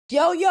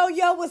Yo, yo,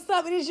 yo, what's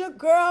up? It is your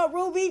girl,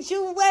 Ruby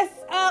Jew. What's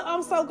up?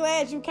 I'm so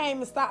glad you came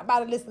and stopped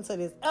by to listen to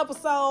this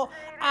episode.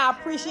 I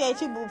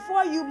appreciate you.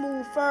 Before you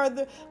move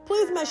further,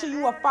 please make sure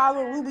you are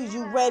following Ruby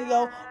Jew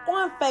Radio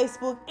on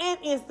Facebook and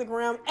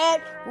Instagram at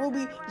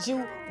Ruby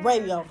Jew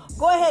Radio.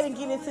 Go ahead and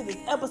get into this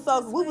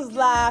episode. We was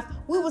live.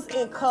 We was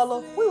in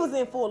color. We was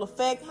in full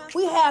effect.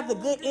 We have the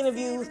good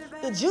interviews,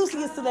 the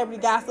juiciest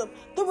celebrity gossip,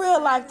 the real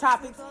life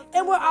topics,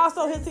 and we're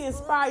also here to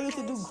inspire you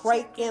to do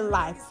great in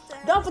life.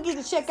 Don't forget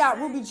to check out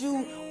Ruby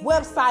Jew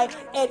website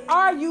at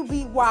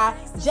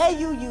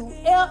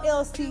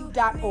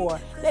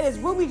rubyjullc.org. That is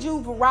Ruby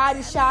Jew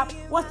Variety Shop.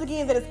 Once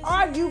again, that is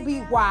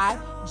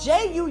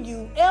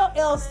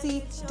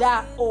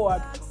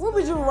rubyjullc.org.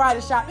 Ruby Jew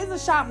Variety Shop is a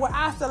shop where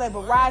I sell a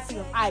variety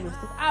of items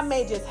because I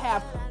may just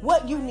have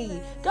what you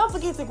need. Don't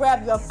forget to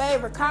grab your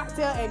favorite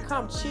cocktail and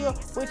come chill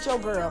with your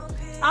girl.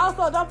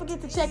 Also, don't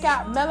forget to check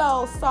out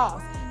Mellow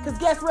Sauce. Because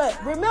guess what?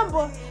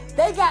 Remember,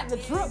 they got the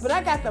drip, but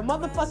I got the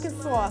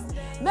motherfucking sauce.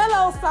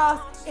 Mellow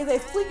Sauce is a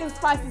sweet and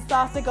spicy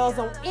sauce that goes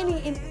on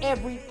any and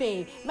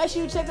everything. Make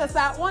sure you check us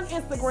out on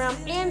Instagram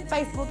and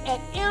Facebook at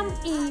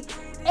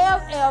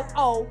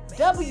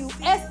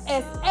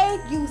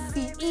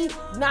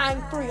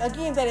MELLOWSSAUCE93.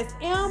 Again, that is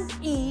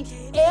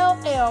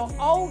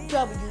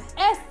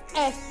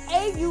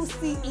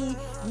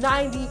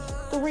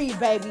MELLOWSSAUCE93,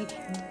 baby.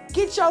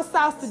 Get your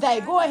sauce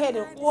today. Go ahead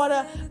and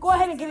order. Go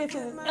ahead and get into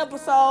this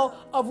episode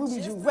of Ruby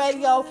Jew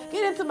Radio.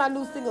 Get into my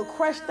new single,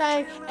 Crush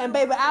Thing. And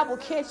baby, I will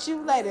catch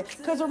you later.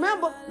 Because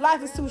remember,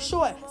 life is too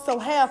short, so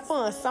have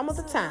fun some of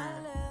the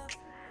time.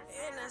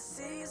 And I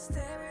see you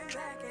staring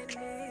back at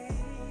me.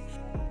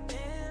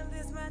 And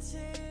this my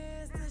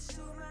chance to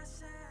shoot my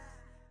shot.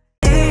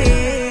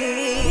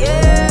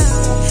 Yeah,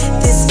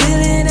 this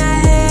feeling I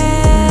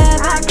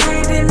have, I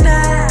can't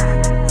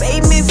deny.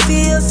 Made me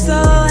feel so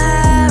high.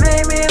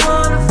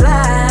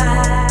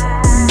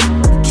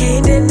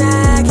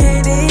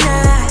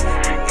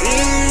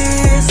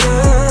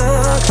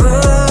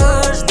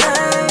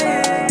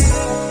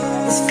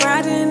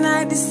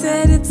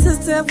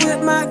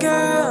 With my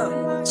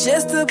girl,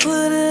 just to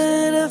put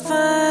it in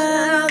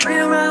fun up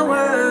in my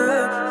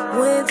world.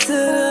 Went to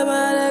the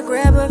bar to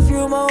grab a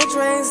few more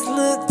drinks,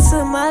 look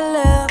to my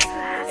left,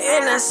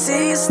 and I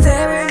see you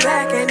staring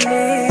back at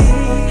me.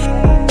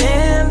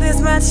 Damn,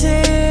 this my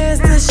chance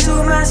to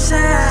shoot my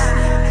shot.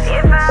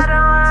 If I don't,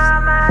 I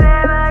might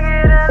ever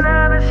get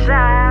another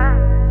shot.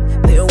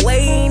 Been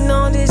waiting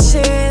on this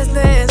chance,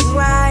 that's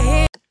why I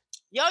hit.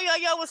 Yo, yo,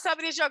 yo, what's up?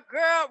 It is your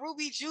girl,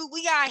 Ruby Jew.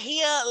 We are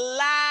here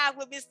live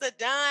with Mr.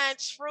 Don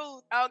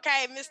Truth,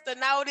 okay? Mr.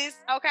 Notice,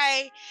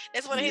 okay?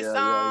 That's one of his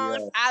songs.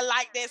 Yeah. I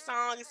like that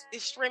song.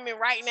 It's streaming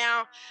right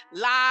now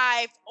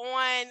live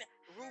on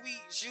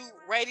Ruby Jew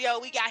Radio.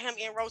 We got him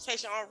in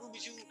rotation on Ruby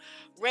Jew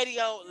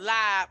Radio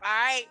live, all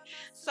right?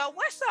 So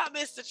what's up,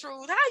 Mr.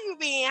 Truth? How you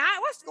been?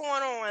 What's going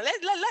on?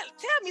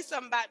 Tell me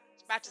something about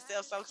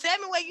yourself. So tell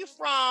me where you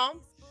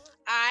from.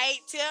 All right,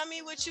 tell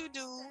me what you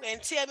do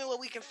and tell me where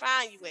we can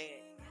find you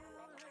at.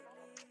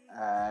 All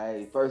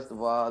right, first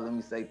of all, let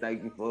me say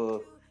thank you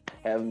for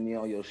having me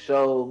on your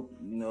show.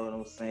 You know what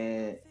I'm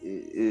saying?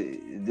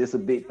 This a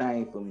big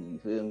thing for me, you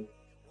feel me?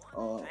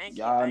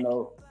 Y'all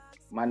know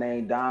my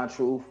name Don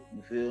Truth,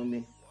 you feel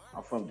me?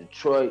 I'm from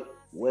Detroit,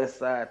 West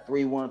Side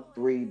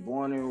 313,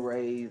 born and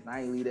raised.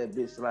 I ain't leave that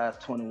bitch till I was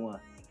 21.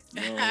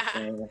 You know what I'm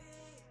saying?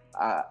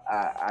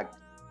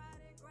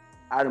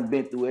 I done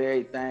been through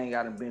everything.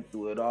 I done been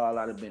through it all.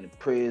 I done been to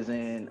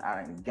prison.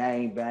 I done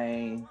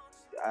gangbang.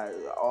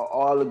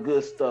 All the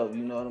good stuff,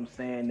 you know what I'm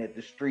saying, that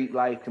the street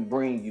life can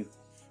bring you,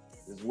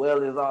 as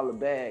well as all the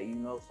bad, you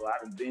know. So I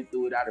done been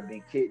through it. I done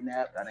been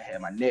kidnapped. I done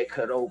had my neck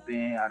cut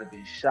open. I done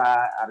been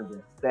shot. I done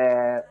been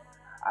stabbed.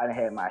 I done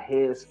had my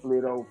head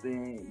split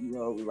open. You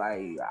know,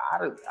 like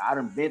I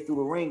done been through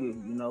the ringer,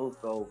 you know.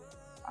 So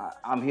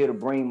I'm here to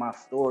bring my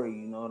story.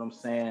 You know what I'm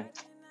saying?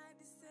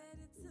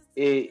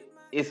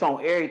 It's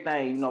on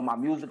everything, you know, my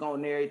music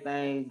on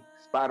everything,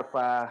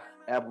 Spotify,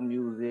 Apple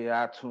Music,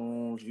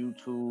 iTunes,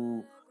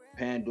 YouTube,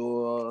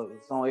 Pandora,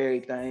 it's on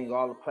everything,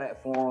 all the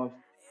platforms.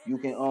 You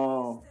can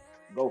go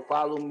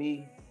follow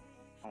me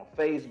on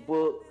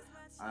Facebook,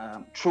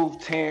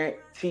 Truth Tarrant,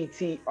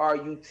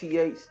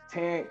 TTRUTH,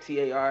 Tarrant,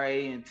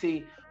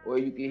 TARANT, or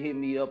you can hit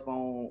me up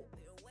on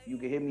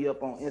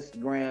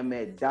Instagram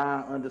at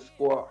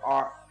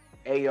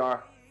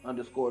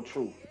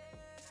Don_RAR_Truth.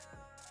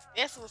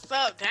 That's what's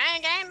up. Dang,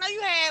 I didn't know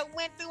you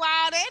went through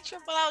all that.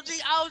 Triple OG,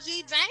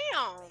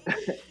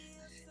 damn.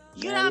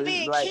 You done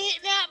been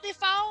kidnapped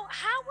before?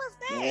 How was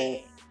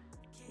that?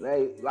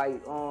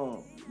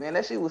 Man,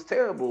 that shit was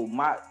terrible.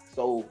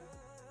 So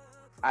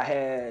I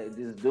had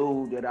this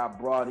dude that I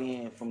brought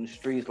in from the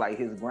streets, like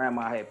his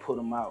grandma had put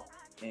him out.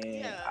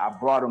 And I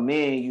brought him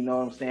in, you know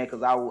what I'm saying?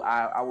 Cause I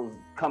was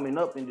coming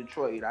up in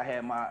Detroit. I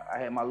had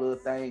my little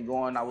thing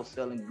going. I was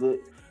selling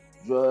good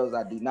drugs.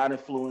 I do not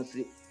influence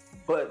it.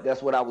 But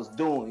that's what I was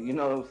doing, you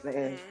know what I'm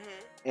saying?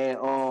 Mm-hmm. And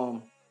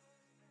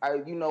I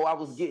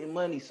was getting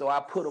money, so I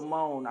put them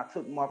on. I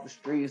took them off the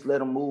streets, let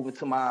them move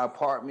into my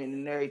apartment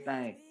and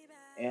everything.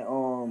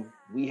 and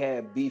we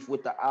had beef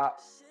with the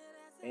ops,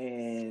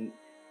 and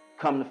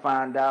come to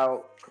find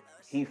out,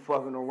 he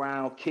fucking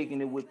around,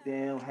 kicking it with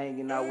them,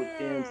 hanging out with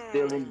them,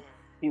 stealing.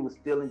 He was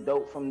stealing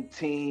dope from the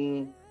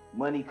team,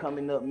 money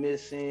coming up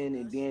missing,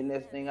 and then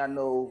next thing I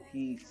know,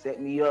 he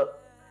set me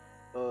up,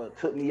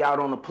 took me out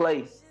on the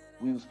play.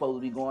 We was supposed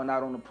to be going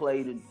out on the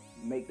play to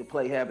make the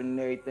play happen and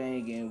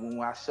everything. And when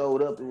I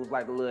showed up, it was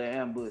like a little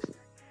ambush.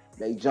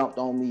 They jumped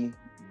on me,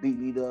 beat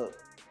me up,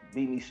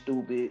 beat me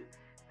stupid,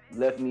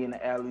 left me in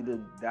the alley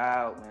to die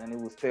out, man. It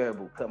was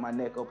terrible. Cut my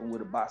neck open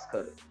with a box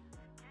cutter.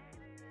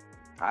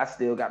 I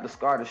still got the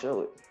scar to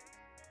show it.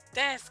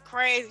 That's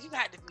crazy. You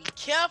got to be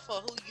careful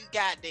who you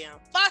goddamn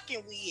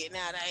fucking with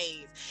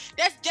nowadays.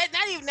 That's just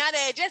not even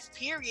nowadays, just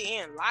period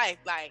in life.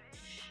 Like,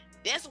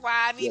 that's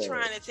why I be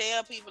trying to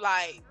tell people,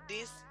 like,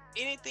 this,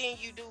 anything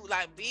you do,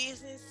 like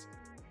business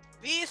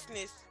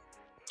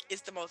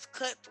is the most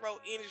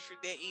cutthroat industry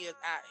that is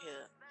out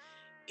here.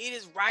 It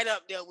is right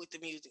up there with the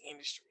music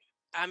industry.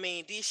 I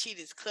mean, this shit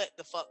is cut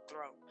the fuck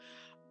throat.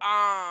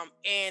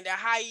 And the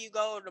higher you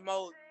go, the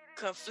more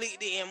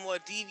conflicted and more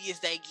devious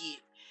they get.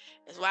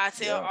 That's why I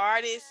tell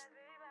artists,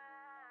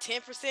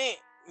 10%,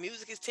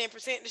 music is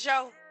 10% the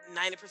show,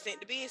 90%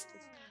 the business.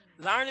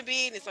 Learn the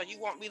business, or you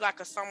won't be like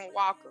a Summer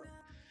Walker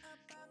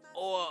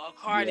or a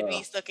Cardi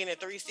B stuck in a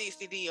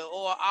 360 deal,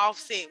 or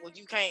Offset where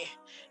you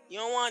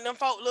don't want them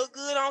folk look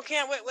good on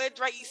camera. Where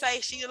Drake you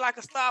say she like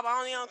a star, but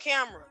only on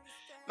camera.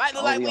 Might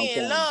look like we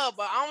in love,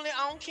 but only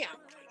on camera.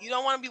 You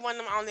don't want to be one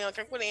of them only on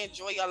camera. You want to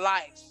enjoy your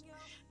life.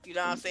 You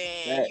know what I'm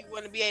saying? You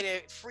want to be able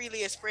to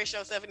freely express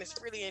yourself and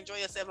freely enjoy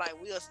yourself like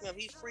Will Smith.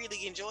 He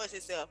freely enjoys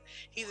himself.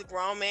 He's a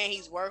grown man.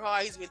 He's worked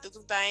hard. He's been through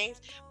some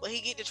things. But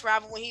he get to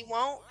travel when he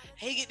want.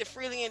 He get to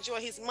freely enjoy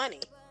his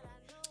money.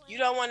 You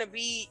don't want to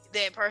be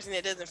that person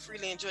that doesn't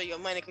freely enjoy your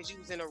money because you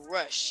was in a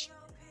rush.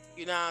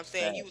 You know what I'm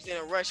saying? You was in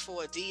a rush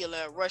for a deal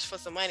or a rush for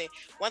some money.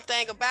 One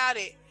thing about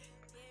it,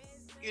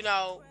 you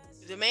know,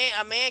 a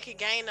man can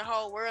gain the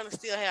whole world and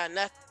still have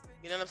nothing.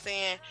 You know what I'm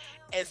saying?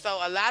 And so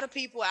a lot of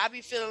people, I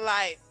be feeling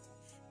like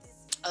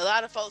a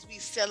lot of folks be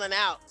selling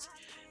out.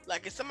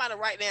 Like if somebody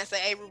right now say,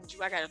 hey, Ruby,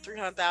 I got a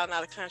 $300,000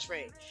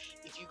 contract.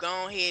 If you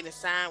go ahead and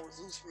sign with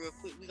Zeus real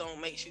quick, we gonna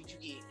make sure you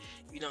get,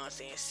 you know what I'm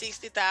saying,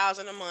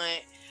 $60,000 a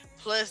month,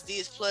 plus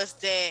this, plus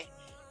that.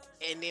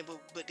 And then,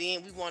 but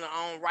then we want to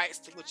own rights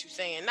to what you're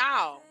saying.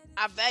 No,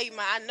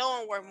 I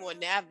know I'm worth more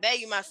than that. I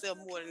value myself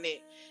more than that.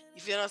 You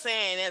feel what I'm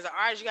saying? And as an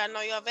artist, you gotta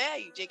know your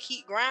value. Just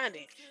keep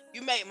grinding.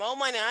 You make more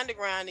money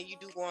underground than you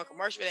do going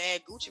commercial. To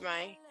add Gucci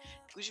Mane.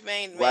 Gucci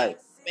Mane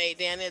made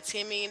down there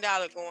 $10 million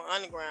going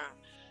underground.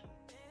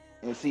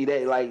 And see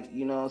that, like,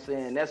 you know what I'm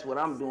saying? That's what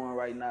I'm doing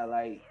right now.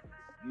 Like,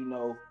 you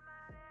know,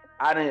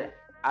 I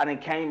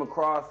didn't came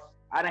across,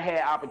 I done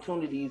had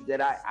opportunities that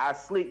I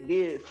slick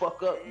did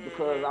fuck up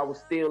because I was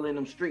still in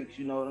them streets.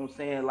 You know what I'm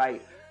saying?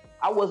 Like,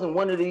 I wasn't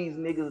one of these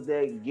niggas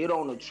that get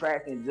on the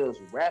track and just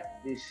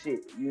rap this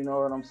shit. You know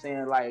what I'm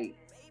saying? Like,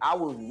 I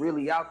was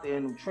really out there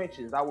in them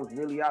trenches. I was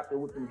really out there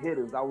with them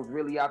hitters. I was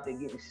really out there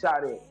getting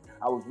shot at.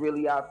 I was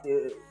really out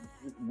there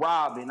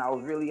robbing. I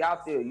was really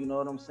out there, you know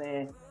what I'm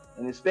saying?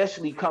 And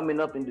especially coming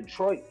up in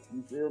Detroit,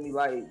 you feel me?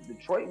 Like,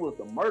 Detroit was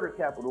the murder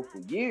capital for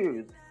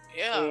years.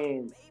 Yeah.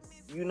 And,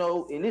 you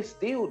know, and it's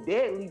still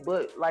deadly,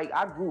 but, like,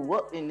 I grew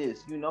up in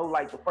this, you know?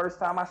 Like, the first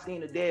time I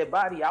seen a dead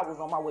body, I was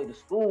on my way to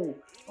school,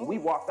 and we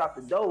walked out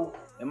the door,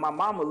 and my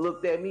mama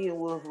looked at me and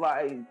was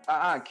like,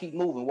 keep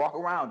moving, walk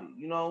around it.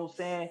 You know what I'm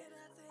saying?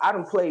 I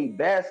done played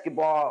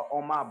basketball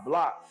on my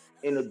block,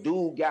 and a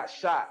dude got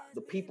shot.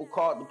 The people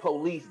called the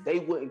police. They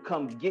wouldn't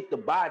come get the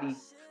body.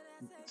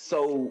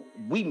 So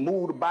we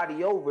moved the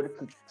body over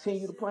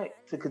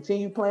to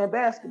continue playing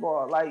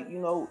basketball. Like, you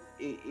know,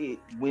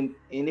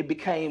 it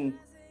became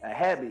a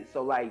habit.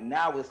 So like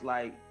now it's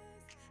like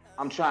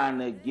I'm trying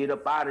to get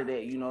up out of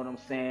that, you know what I'm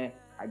saying?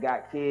 I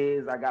got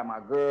kids, I got my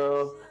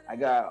girl, I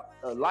got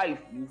a life,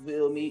 you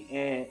feel me?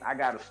 And I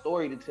got a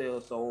story to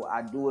tell, so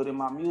I do it in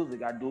my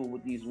music, I do it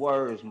with these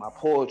words, my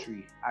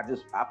poetry.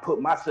 I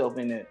put myself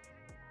in it,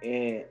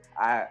 and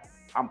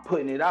I'm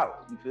putting it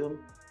out, you feel me?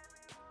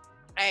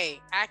 Hey,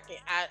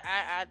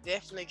 I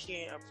definitely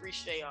can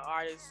appreciate an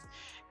artist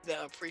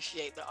that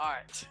appreciate the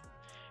art.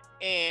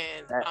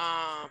 And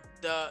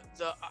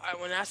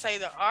when I say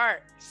the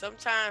art,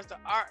 sometimes the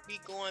art be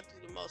going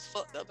through the most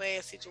fucked up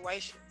ass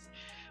situations.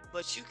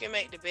 But you can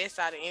make the best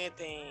out of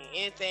anything.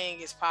 Anything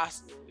is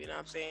possible. You know what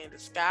I'm saying? The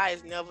sky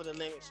is never the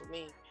limit for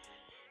me.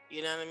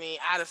 You know what I mean?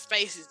 Outer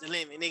space is the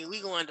limit, nigga.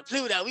 We going to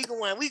Pluto. We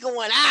going out.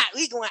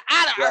 We going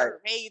out of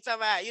Earth. Hey, you talking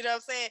about? You know what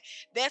I'm saying?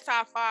 That's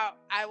how far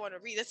I want to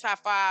reach. That's how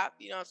far,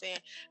 you know what I'm saying,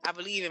 I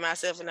believe in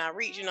myself and I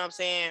reach. You know what I'm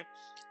saying?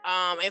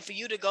 And for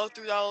you to go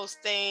through those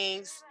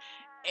things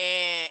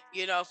And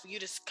you know, for you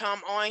to come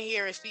on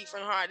here and speak from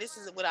the heart, this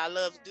is what I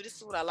love to do. This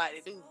is what I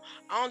like to do.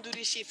 I don't do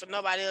this shit for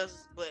nobody else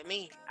but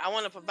me. I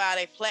want to provide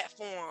a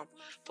platform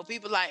for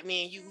people like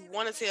me and you who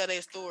want to tell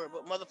their story,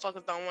 but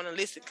motherfuckers don't want to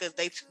listen because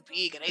they too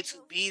big or they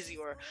too busy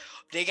or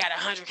they got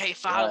 100K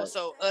followers. Right.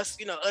 So us,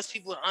 you know, us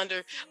people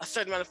under a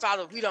certain amount of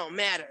followers, we don't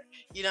matter.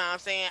 You know what I'm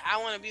saying?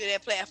 I want to be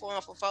that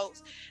platform for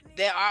folks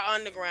that are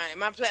underground. And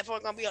my platform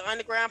is gonna be an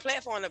underground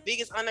platform, the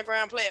biggest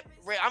underground platform.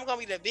 I'm gonna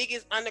be the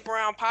biggest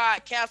underground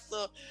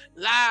podcaster,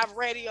 live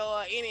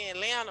radio in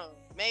Atlanta,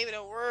 maybe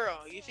the world.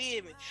 You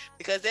feel me?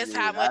 Because that's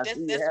how much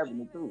that's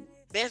happening too.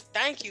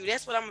 Thank you.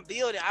 That's what I'm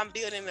building. I'm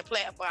building the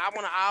platform. I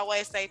want to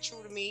always stay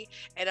true to me,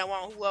 and I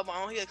want whoever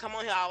on here come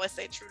on here, I always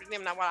stay true to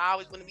them. And I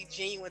always want to be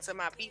genuine to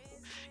my people.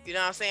 You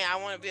know what I'm saying? I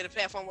want to build a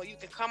platform where you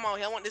can come on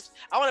here. I want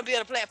to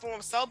build a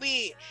platform so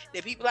big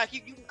that people like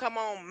you can come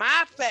on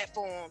my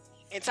platform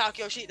and talk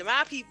your shit to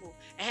my people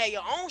and have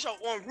your own show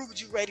on Ruby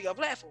Jew Radio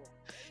platform.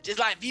 Just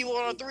like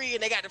V103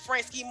 and they got the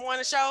Frank Ski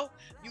Morning Show,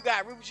 you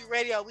got Ruby Jew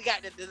Radio, we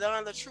got the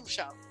Done the Truth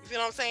Show. You feel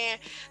what I'm saying?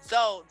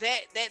 So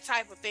that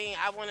type of thing,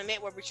 I want to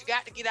network, but you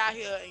got to get out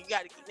here and you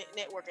got to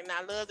network. And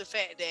I love the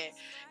fact that,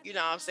 you know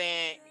what I'm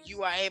saying,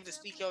 you are able to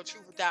speak your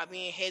truth without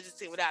being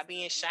hesitant, without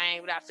being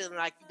ashamed, without feeling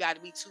like you got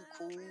to be too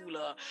cool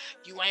or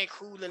you ain't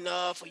cool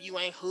enough or you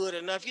ain't hood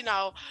enough. You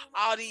know,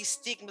 all these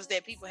stigmas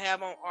that people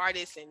have on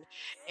artists and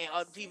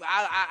other people.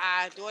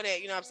 I adore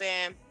that, you know what I'm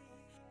saying?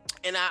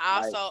 And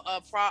I also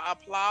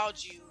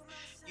applaud you,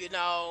 you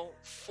know,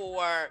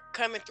 for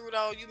coming through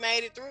though. You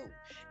made it through.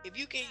 If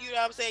you can, you know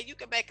what I'm saying, you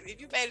can make it.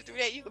 If you made it through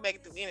that, you can make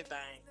it through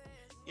anything.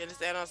 You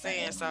understand what I'm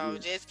saying? So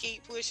just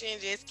keep pushing,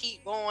 just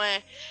keep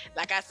going.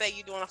 Like I say,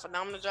 you're doing a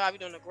phenomenal job.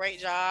 You're doing a great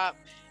job.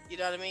 You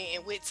know what I mean?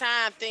 And with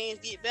time, things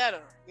get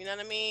better. You know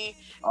what I mean?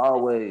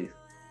 Always.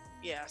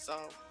 Yeah. So.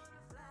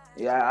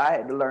 Yeah, I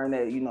had to learn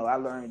that. You know, I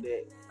learned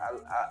that.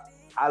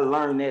 I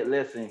learned that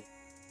lesson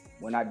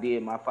when I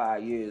did my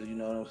 5 years, you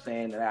know what I'm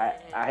saying? And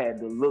I had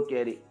to look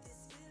at it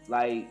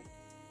like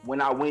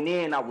when I went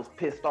in, I was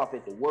pissed off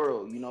at the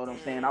world, you know what I'm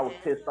saying? I was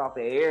pissed off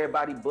at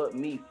everybody but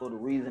me for the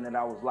reason that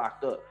I was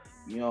locked up,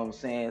 you know what I'm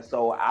saying?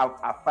 So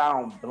I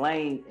found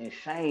blame and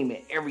shame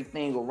in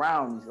everything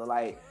around me. So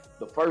like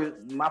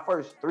my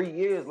first 3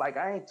 years, like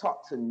I ain't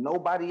talked to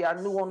nobody I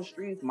knew on the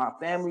streets, my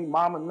family,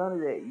 mama, none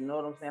of that, you know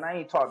what I'm saying? I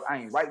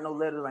ain't write no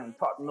letters, I ain't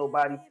talk to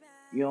nobody.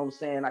 You know what I'm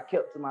saying? I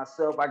kept to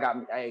myself. I got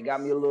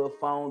me a little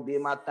phone, did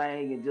my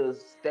thing, and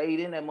just stayed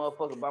in that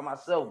motherfucker by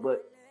myself.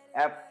 But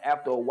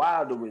after a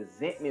while, the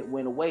resentment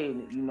went away.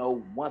 And, you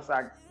know, once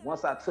I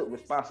took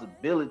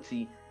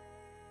responsibility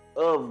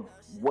of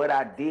what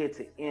I did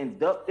to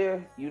end up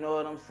there, you know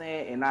what I'm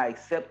saying? And I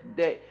accepted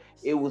that,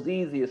 it was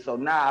easier. So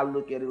now I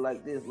look at it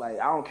like this, like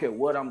I don't care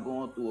what I'm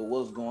going through or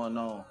what's going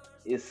on.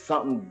 It's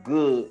something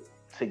good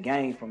to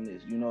gain from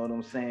this. You know what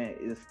I'm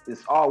saying?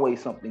 It's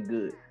always something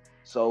good.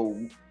 So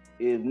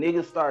if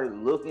niggas started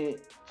looking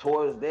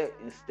towards that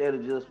instead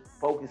of just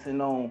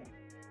focusing on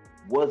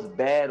what's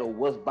bad or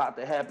what's about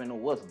to happen or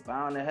what's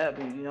bound to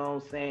happen, you know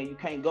what I'm saying? You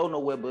can't go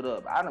nowhere but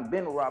up. I done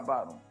been to rock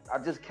bottom. I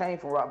just came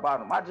from rock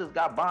bottom. I just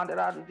got bonded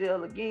out of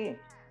jail again.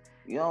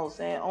 You know what I'm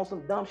saying? On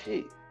some dumb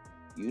shit.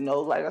 You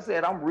know, like I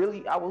said, I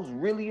was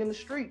really in the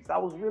streets. I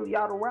was really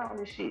out around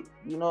this shit.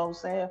 You know what I'm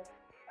saying?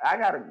 I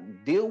gotta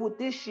deal with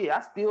this shit.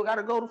 I still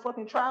gotta go to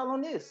fucking trial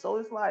on this. So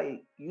it's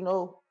like, you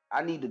know,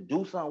 I need to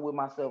do something with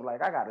myself.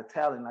 Like I got a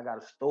talent, I got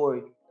a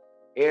story.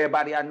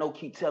 Everybody I know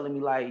keep telling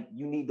me like,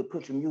 you need to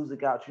put your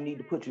music out. You need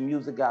to put your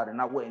music out. And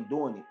I wasn't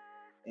doing it.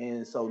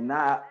 And so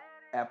now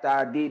after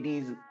I did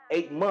these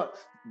 8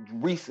 months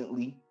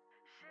recently,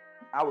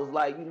 I was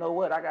like, you know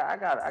what? I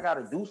got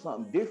to do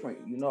something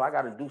different. You know, I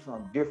got to do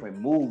something different,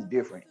 move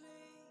different,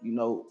 you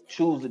know,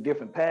 choose a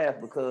different path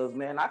because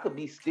man, I could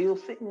be still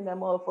sitting in that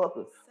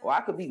motherfucker or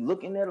I could be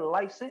looking at a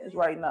life sentence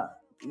right now,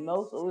 you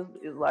know? So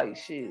it's like,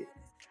 shit,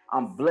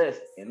 I'm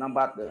blessed and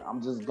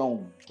I'm just going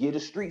to give the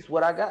streets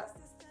what I got.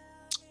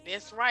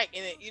 That's right.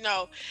 And you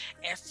know,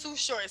 as Too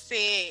Short said,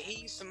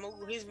 he used to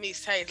move his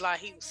mixtapes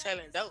like he was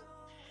selling dope.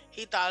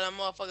 He thought of them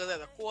motherfuckers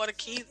as a quarter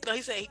kilo.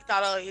 He said he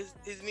thought of his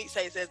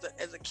mixtapes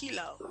as a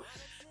kilo.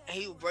 And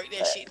he would break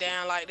that shit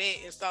down like that.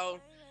 And so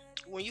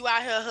when you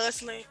out here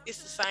hustling,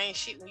 it's the same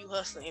shit when you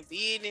hustling in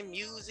business,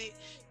 music.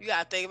 You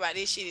gotta think about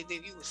this shit as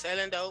if you were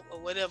selling dope or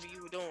whatever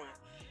you were doing.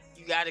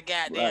 You gotta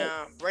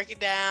goddamn break it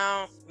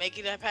down, make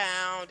it a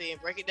pound, then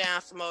break it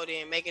down some more,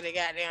 then make it a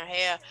goddamn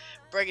half,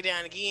 break it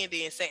down again,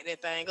 then set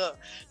that thing up.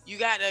 You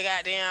gotta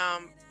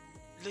goddamn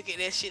look at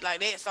that shit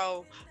like that.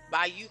 So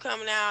by you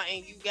coming out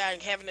and you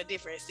got having a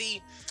different,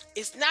 see,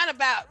 it's not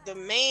about the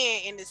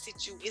man in the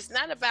it's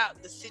not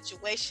about the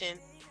situation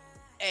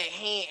at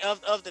hand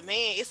of the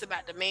man, it's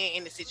about the man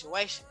in the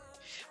situation.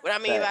 What I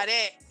mean by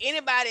that,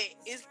 anybody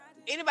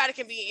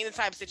can be in any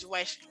type of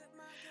situation,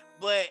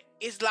 but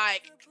it's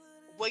like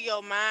where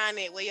your mind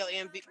at, where your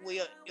ambition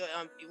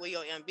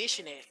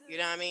at. You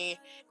know what I mean?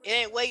 It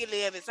ain't where you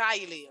live, it's how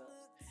you live.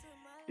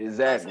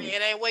 Exactly.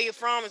 It ain't where you're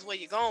from, it's where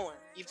you're going.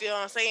 You feel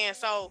what I'm saying?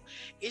 So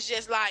it's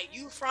just like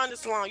you from the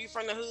slum, you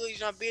from the hood, you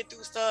done been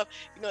through stuff.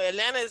 You know,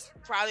 Atlanta is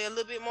probably a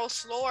little bit more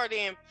slower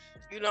than,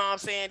 you know what I'm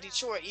saying,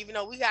 Detroit. Even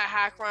though we got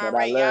high crime But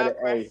I rate, love y'all.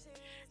 the A.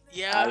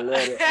 Yeah. I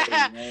love the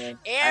A, man.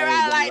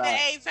 Everybody like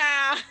the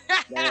A-Town.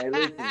 Man,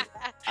 listen,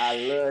 I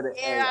love the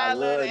A. I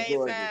love the love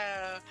Georgia.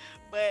 A-Town.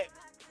 But,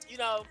 you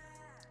know,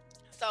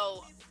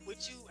 so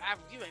with you,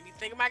 you made me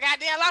think of my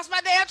goddamn lost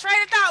my damn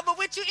train of thought. But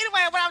with you,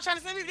 anyway, what I'm trying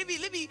to say,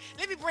 let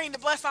me bring the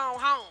bus on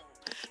home.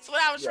 So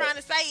what I was trying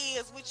to say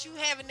is, with you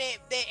having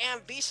that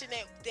ambition,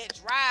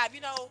 that drive,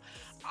 you know,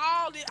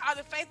 all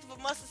the faith of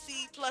a mustard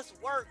seed plus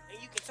work,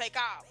 and you can take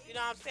off. You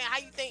know what I'm saying?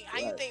 How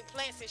you think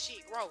plants and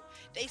shit grow?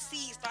 They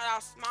seeds start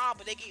out small,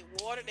 but they get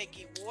watered, they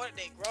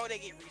grow, they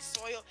get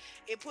resoiled.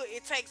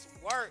 It takes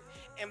work,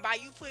 and by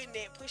you pushing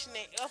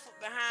that effort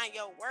behind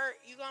your work,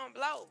 you gonna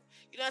blow.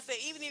 You know what I'm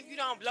saying? Even if you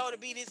don't blow to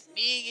be this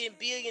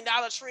billion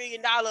dollar, $trillion,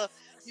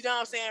 you know what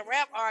I'm saying,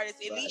 rap artist,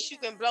 at least you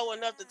can blow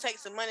enough to take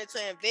some money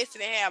to invest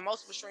it and have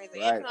multiple streams of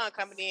income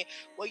coming in,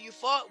 where you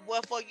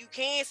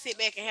can sit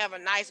back and have a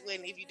nice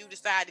wedding if you do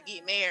decide to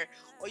get married,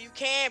 or you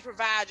can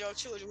provide your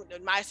children with the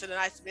nice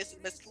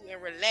best food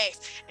and relax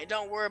and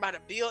don't worry about a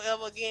bill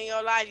ever again in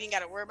your life. You ain't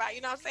got to worry about,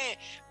 you know what I'm saying?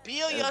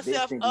 Build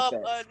yourself up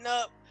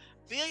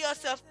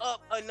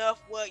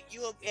enough where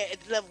you're at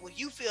the level where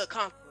you feel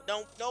comfortable.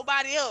 Don't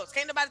nobody else.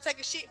 Can't nobody take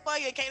a shit for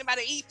you. Can't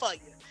nobody eat for you.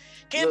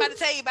 Can't nobody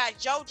tell you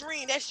about your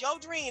dream. That's your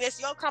dream. That's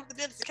your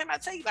comfortability. Can't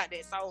nobody tell you about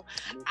that. So,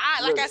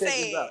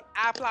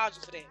 I applaud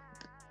you for that.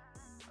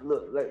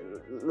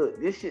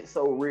 Look, this shit's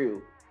so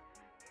real.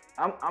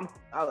 And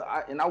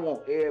I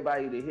want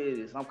everybody to hear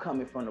this. I'm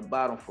coming from the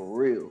bottom for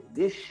real.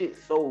 This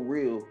shit's so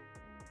real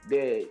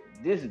that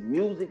this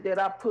music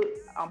that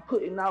I'm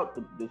putting out,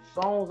 the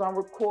songs I'm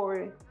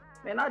recording,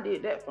 man, I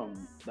did that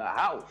from the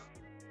house.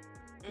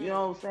 You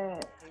know what I'm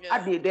saying? Yeah.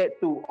 I did that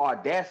through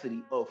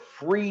Audacity, a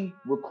free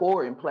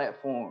recording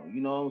platform. You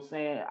know what I'm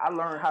saying? I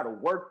learned how to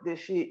work this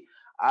shit.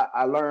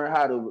 I learned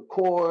how to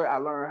record. I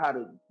learned how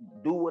to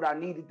do what I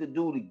needed to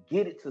do to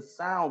get it to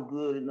sound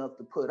good enough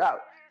to put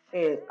out.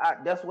 And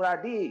that's what I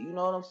did. You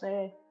know what I'm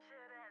saying?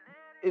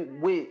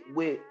 With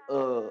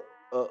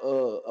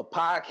a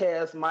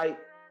podcast mic,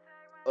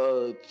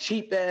 a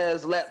cheap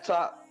ass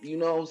laptop, you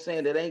know what I'm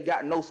saying, that ain't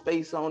got no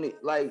space on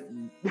it. Like,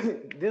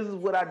 this is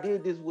what I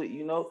did this with,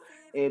 you know.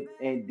 And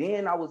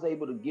then I was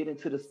able to get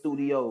into the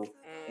studio,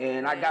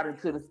 and I got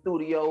into the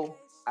studio.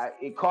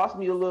 It cost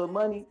me a little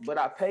money, but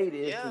I paid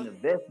it. It's an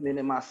investment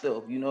in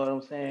myself. You know what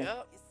I'm saying?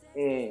 Yep.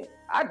 And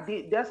I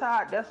did. That's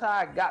how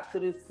I got to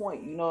this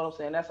point. You know what I'm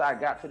saying? That's how I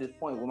got to this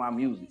point with my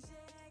music.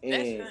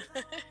 And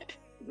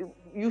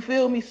you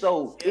feel me?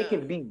 So it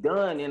can be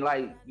done. And,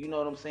 like, you know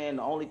what I'm saying?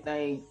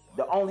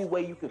 The only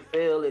way you can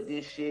fail at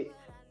this shit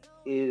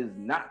is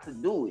not to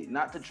do it,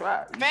 not to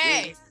try.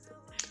 Facts.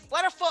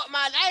 What the fuck,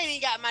 I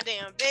ain't got my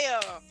damn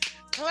bell.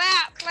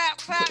 Clap.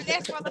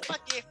 That's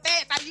motherfucking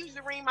fast. I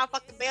usually ring my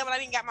fucking bell, but I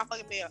didn't got my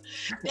fucking bell.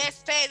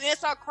 That's fast.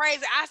 That's so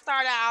crazy. I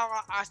started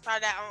out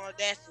on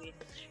Audacity,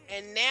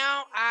 and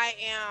now I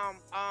am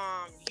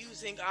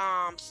using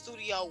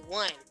Studio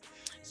One.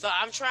 So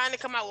I'm trying to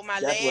come out with my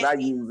That's what I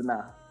use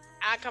now.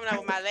 I'm coming out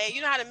with my leg.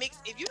 You know how to mix.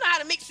 If you know how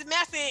to mix and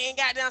master and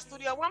goddamn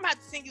Studio One, I'm gonna have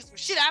to send you some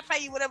shit. I'll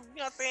pay you whatever, you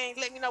know what I'm saying?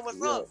 Let me know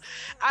what's up.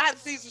 I have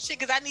to see some shit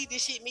because I need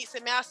this shit mixed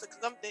and mastered,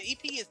 because the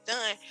EP is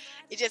done.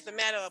 It's just a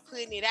matter of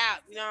putting it out.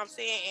 You know what I'm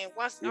saying? And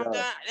once I'm done,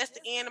 that's the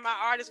end of my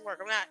artist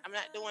work. I'm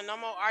not doing no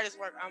more artist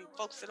work. I'm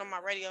focusing on my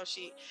radio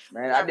shit.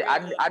 Man,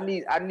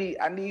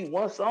 I need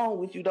one song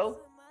with you though.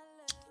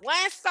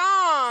 One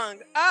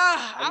song.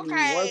 Oh,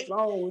 okay. One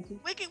song with you.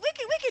 We can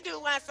do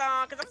one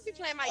song, because I'm gonna be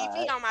playing my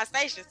EP on my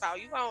station. So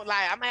you gonna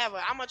I'm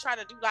gonna try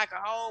to do like a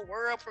whole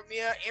world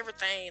premiere,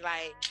 everything,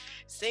 like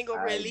single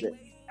release,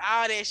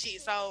 all that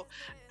shit. So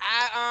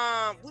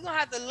we're gonna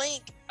have to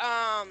link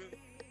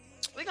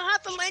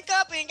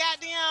up and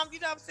goddamn, you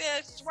know what I'm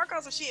saying, work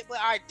on some shit. But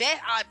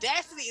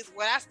Audacity is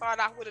what I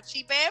started off with, a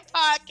cheap ass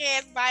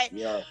podcast by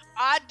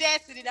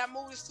Audacity that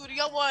moved to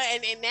Studio One,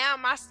 and now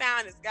my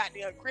sound is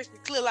goddamn crispy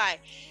clear. Like,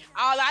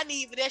 all I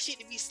need for that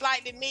shit to be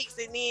slightly mixed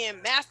and then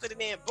mastered,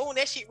 and then boom,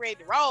 that shit ready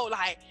to roll.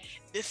 Like,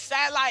 the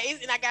satellite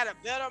is, and I got a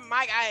better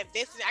mic. I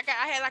invested.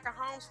 I had like a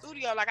home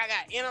studio. Like, I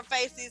got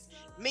interfaces,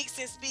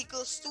 mixing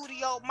speakers,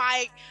 studio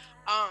mic,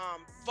 a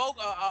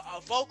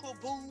vocal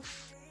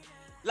booth.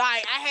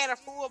 Like, I had a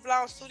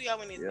full-blown studio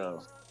in this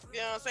bitch. You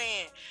know what I'm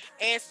saying?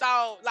 And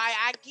so, like,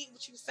 I get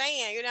what you're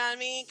saying, you know what I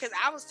mean? Because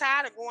I was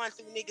tired of going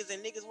through niggas,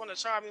 and niggas want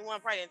to charge me one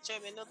price and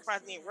charge me another price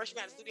and then rush me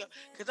out of the studio,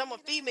 because I'm a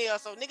female,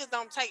 so niggas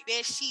don't take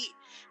that shit.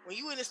 When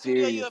you in the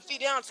studio, you're a female,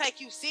 they don't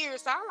take you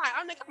serious. So I'm like,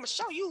 oh, nigga, I'm going to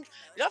show you.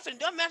 I'm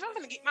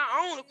going to get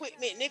my own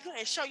equipment, nigga,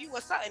 and show you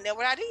what's up. And that's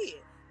what I did.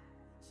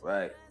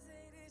 Right.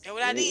 That's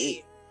what I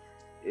did.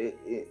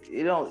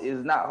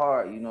 It's not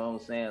hard, you know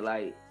what I'm saying?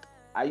 Like,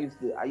 I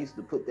used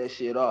to put that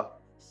shit off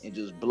and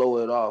just blow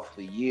it off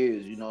for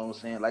years, you know what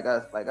I'm saying? Like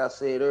I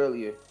said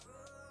earlier,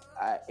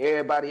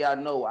 everybody I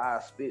know, I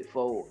spit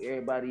for.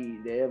 Everybody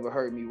that ever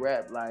heard me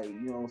rap, like,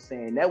 you know what I'm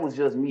saying? That was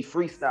just me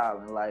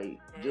freestyling, like,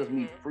 just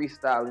me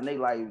freestyling. They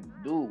like,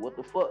 dude, what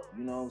the fuck?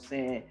 You know what I'm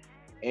saying?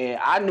 And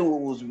I knew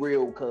it was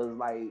real because,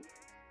 like,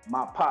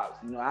 my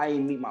pops, you know, I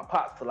didn't meet my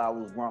pops till I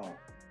was grown.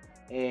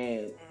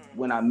 And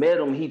when I met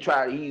him, he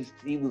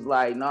was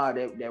like, nah,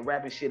 that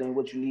rapping shit ain't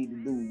what you need to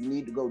do. You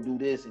need to go do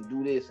this and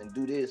do this and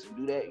do this and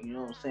do that. You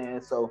know what I'm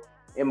saying? So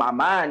in my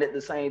mind at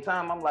the same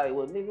time, I'm like,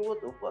 well, nigga, what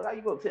the fuck? How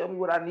you gonna tell me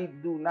what I need to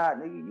do now?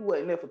 Nigga, you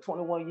wasn't there for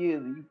 21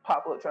 years and you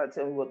pop up trying to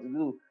tell me what to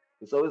do.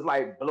 And so it's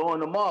like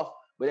blowing them off.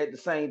 But at the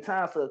same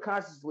time,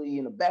 subconsciously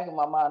in the back of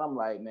my mind, I'm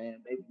like, man,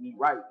 maybe he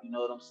right. You know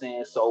what I'm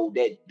saying? So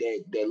that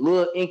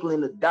little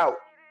inkling of doubt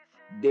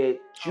that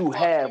you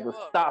have will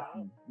stop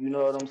you. You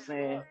know what I'm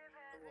saying?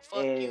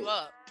 Fuck you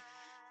up.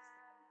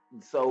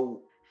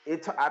 So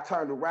I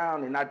turned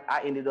around and I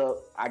ended up,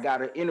 I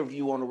got an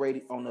interview on the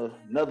radio, on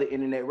another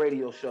internet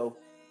radio show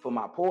for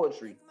my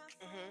poetry.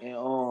 And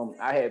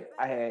I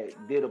had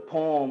did a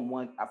poem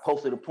I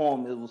posted a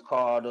poem. It was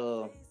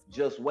called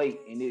Just Wait,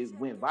 and it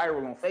went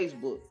viral on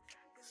Facebook.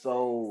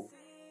 So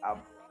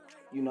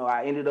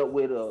I ended up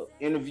with an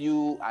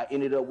interview. I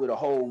ended up with a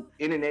whole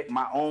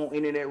my own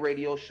internet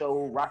radio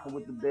show, Rocking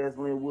with the Best,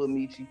 Linwood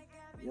Michi.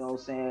 You know what I'm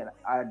saying?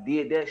 I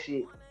did that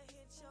shit.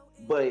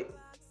 But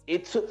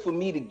it took for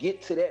me to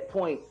get to that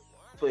point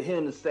for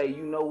him to say,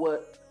 you know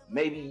what,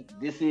 maybe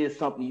this is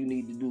something you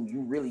need to do.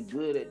 You really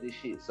good at this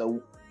shit.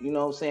 So, you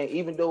know what I'm saying?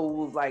 Even though it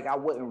was like I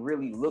wasn't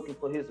really looking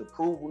for his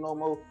approval no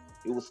more,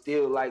 it was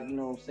still like, you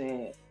know what I'm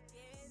saying,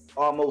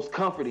 almost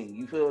comforting.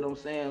 You feel what I'm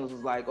saying? It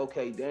was like,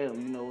 okay,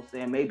 damn, you know what I'm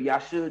saying? Maybe I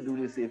should do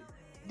this if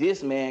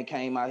this man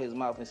came out his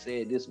mouth and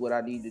said, this is what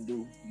I need to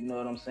do. You know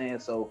what I'm saying?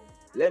 So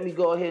let me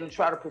go ahead and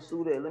try to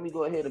pursue that. Let me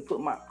go ahead and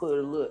put a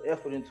little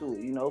effort into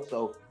it, you know?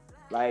 So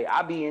like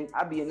I be in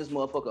this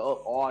motherfucker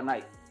up all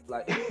night.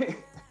 Like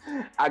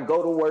I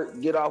go to work,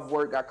 get off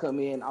work, I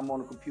come in, I'm on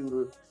the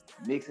computer,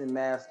 mixing,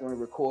 mastering,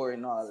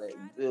 recording, all that.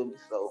 You feel me?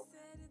 So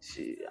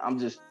shit, I'm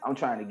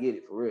trying to get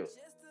it for real.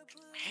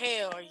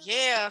 Hell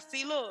yeah.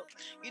 See, look,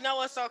 you know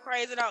what's so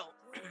crazy though?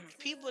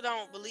 People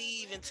don't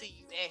believe until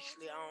you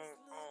actually on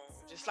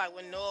just like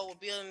when Noah was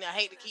building, I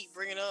hate to keep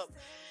bringing up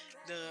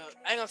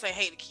I ain't gonna say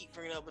hate to keep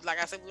bringing up, but like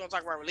I said, we're gonna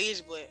talk about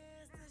religion, but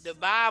the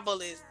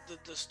Bible is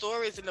the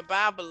stories in the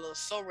Bible are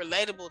so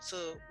relatable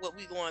to what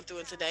we going through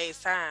in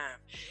today's time.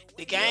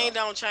 The game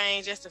don't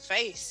change, just the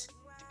face.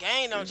 The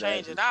game don't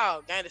change at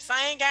all. The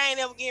same game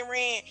that was getting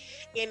ran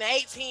in the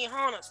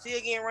 1800s still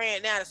getting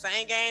ran now. The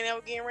same game that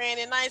was getting ran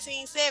in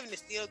 1970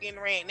 still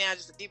getting ran now,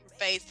 just a different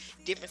face,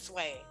 different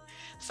swag.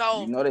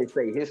 So you know they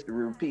say history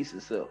repeats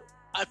itself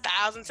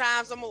 1,000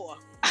 times or more.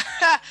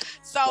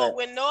 So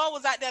when Noah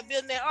was out there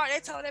building that ark, they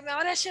told him,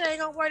 "Oh, that shit ain't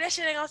gonna work. That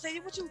shit ain't gonna say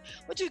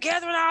what you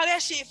gathering all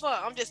that shit for?"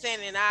 I'm just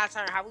saying in our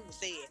turn how we would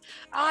say it.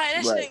 All right,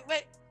 that shit ain't,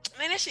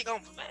 man, that shit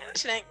gonna, man, that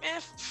shit ain't,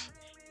 man.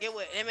 Get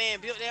what? That man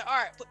built that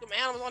ark, put them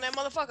animals on that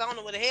motherfucker. I don't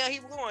know where the hell he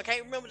was going.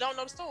 Can't remember. Don't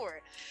know the story.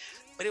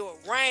 But it was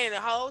raining the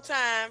whole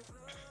time.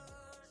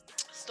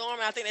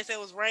 Storming. I think they said it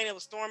was raining. It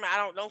was storming.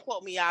 Don't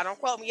quote me, y'all. Don't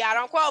quote me, y'all.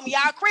 Don't quote me,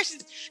 y'all.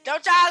 Christians,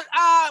 don't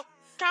y'all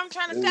come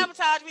trying to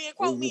sabotage me and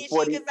quote me and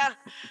 40, shit.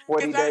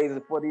 40 days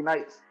and 40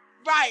 nights.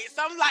 Right,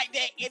 something like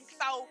that. And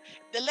so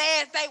the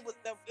last day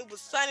it was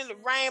sunny, the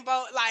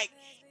rainbow. Like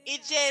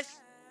it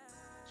just,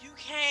 you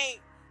can't.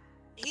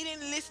 He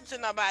didn't listen to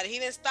nobody. He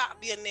didn't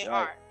stop building that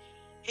art.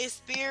 His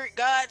spirit,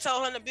 God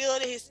told him to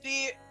build it. His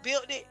spirit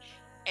built it,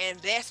 and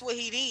that's what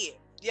he did.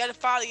 You have to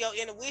follow your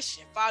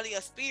intuition, follow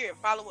your spirit,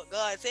 follow what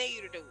God tell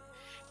you to do.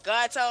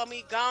 God told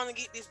me, go on and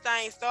get this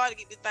thing started,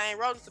 get this thing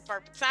rolling. It's the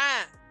perfect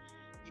time.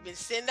 You've been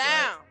sitting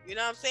down, you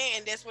know what I'm saying?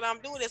 And that's what I'm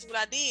doing. That's what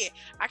I did.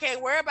 I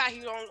can't worry about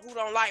who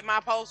don't like my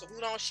post, or who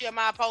don't share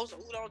my post, or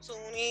who don't tune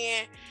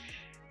in.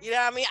 You know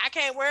what I mean? I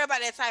can't worry about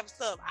that type of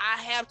stuff.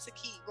 I have to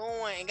keep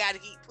going and got to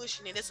keep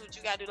pushing it. That's what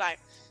you got to do. Like,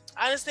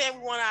 I understand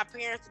we want our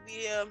parents to be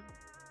here.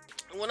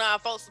 We want our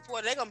folks to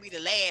support. They're going to be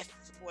the last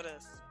to support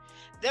us.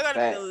 They're going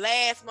to be the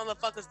last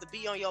motherfuckers to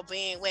be on your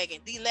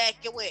bandwagon.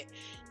 Get what?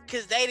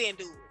 Because they didn't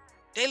do it.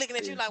 They looking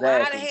at you like,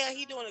 well, how the hell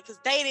he doing it? Because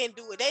they didn't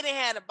do it. They didn't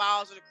have the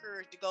balls or the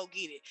courage to go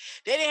get it.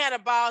 They didn't have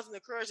the balls and the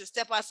courage to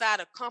step outside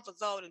the comfort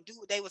zone and do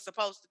what they were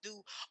supposed to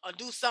do, or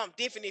do something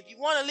different. If you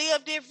want to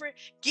live different,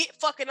 get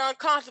fucking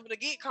uncomfortable to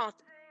get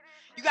comfortable.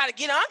 You got to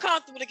get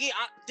uncomfortable to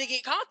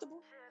get comfortable.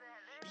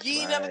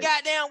 You ain't never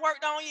goddamn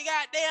worked on your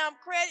goddamn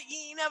credit.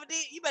 You ain't never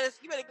did. You better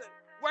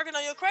working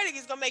on your credit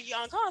is gonna make you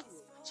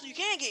uncomfortable, so you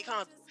can get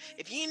comfortable.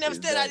 If you ain't never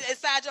stepped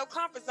outside your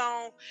comfort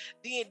zone,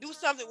 then do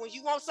something. When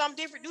you want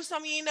something different, do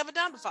something you ain't never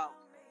done before.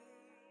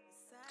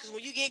 Because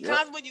when you get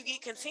comfortable, you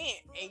get content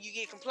and you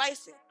get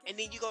complacent, and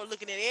then you go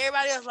looking at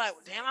everybody else like,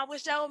 well, damn, I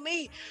wish that was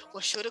me.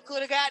 Well, shoulda,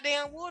 coulda,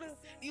 goddamn woulda.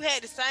 You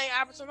had the same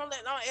opportunity.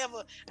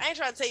 I ain't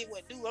trying to tell you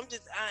what to do. I'm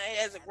just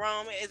as a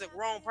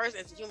grown person,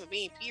 as a human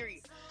being,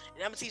 period.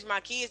 And I'm gonna teach my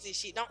kids this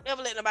shit. Don't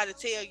ever let nobody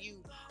tell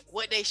you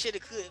what they shoulda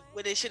could,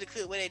 what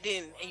they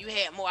didn't, and you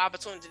had more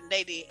opportunity than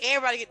they did.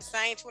 Everybody get the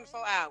same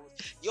 24 hours.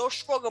 Your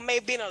struggle may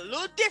have been a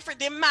little different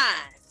than mine.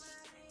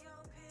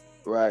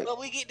 Right. But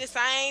we get the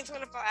same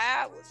 24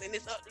 hours, and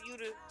it's up to you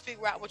to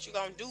figure out what you're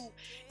gonna do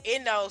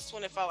in those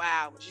 24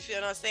 hours. You feel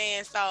what I'm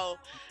saying? So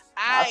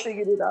I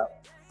figured it out.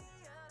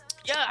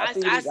 Yeah, I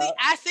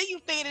see you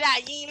figured it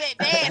out. You ain't let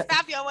dad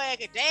stop your way,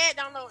 cause dad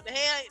don't know what the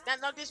hell.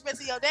 No disrespect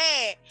to your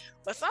dad,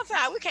 but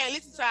sometimes we can't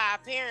listen to our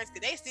parents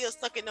because they still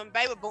stuck in them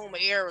baby boomer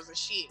eras and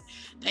shit.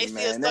 They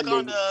still stuck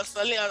on the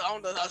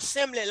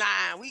assembly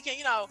line. We can,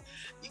 you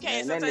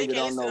can't. Man, that nigga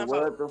don't know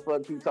what folks. the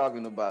fuck you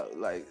talking about.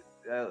 Like,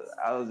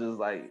 I was just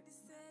like,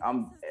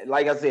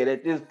 like I said,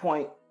 at this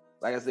point,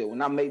 like I said,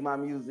 when I make my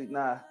music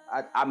now,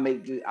 I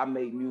make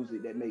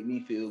music that make me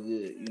feel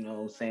good. You know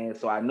what I'm saying?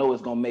 So I know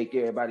it's gonna make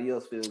everybody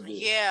else feel good.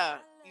 Yeah,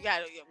 you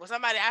got.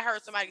 I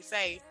heard somebody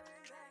say,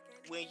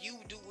 when you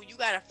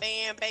got a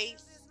fan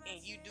base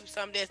and you do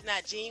something that's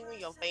not genuine,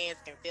 your fans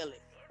can feel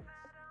it.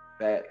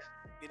 Facts.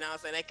 You know what I'm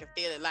saying? They can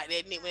feel it. Like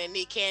that when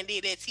Nick Cannon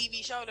did that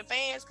TV show, the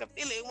fans could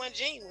feel it. It wasn't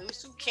genuine. It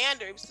was too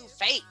candor. It was too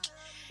fake.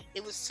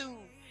 It was too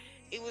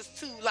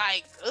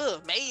like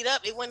made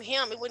up. It wasn't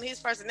him. It wasn't his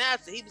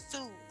personality. He was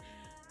too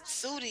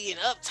sooty and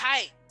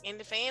uptight, and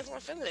the fans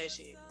weren't feeling that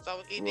shit.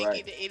 So it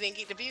didn't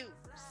get the views.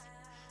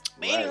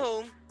 But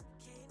anywho,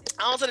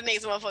 on to the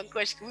next motherfucking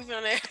question. We've been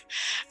on there.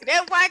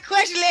 That one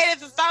question led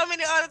into so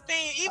many other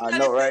things. I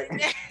know, right?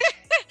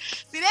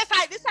 See, this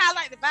how I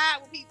like to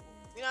vibe with people.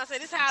 You know what I'm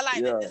saying? This how I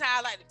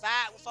like to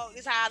vibe with folks.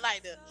 This how I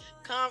like to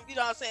come, you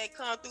know what I'm saying,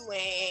 come through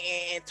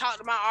and talk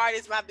to my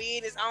artists, my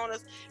business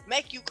owners,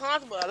 make you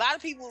comfortable. A lot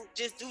of people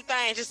just do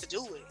things just to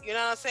do it. You know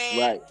what I'm saying?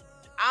 Right.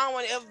 I don't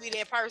want to ever be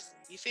that person.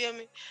 You feel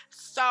me?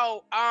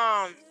 So,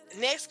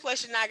 next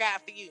question I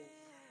got for you.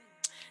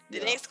 The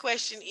next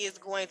question is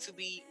going to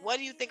be, what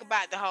do you think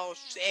about the whole,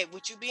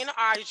 with you being an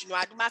artist,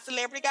 I do my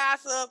celebrity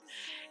gossip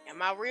and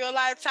my real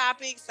life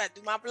topics. I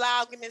do my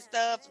blogging and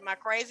stuff, and my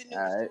crazy news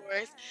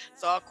stories.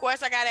 So, of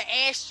course, I got to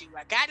ask you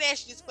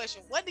this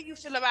question. What do you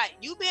feel about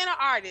you being an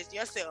artist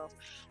yourself?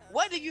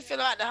 What do you feel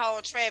about the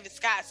whole Travis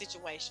Scott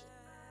situation?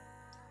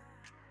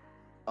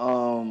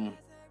 I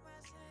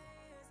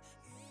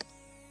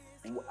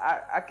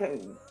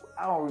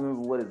don't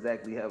remember what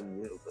exactly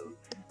happened with him.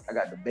 I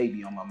got the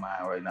baby on my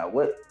mind right now.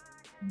 What?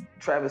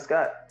 Travis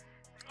Scott?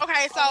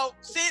 Okay, so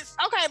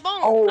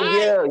boom. Oh,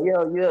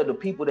 yeah. The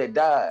people that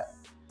died.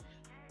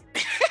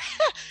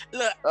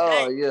 Look.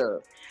 Yeah.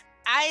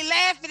 I ain't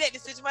laughing at the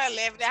situation. I'm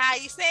laughing at how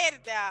you said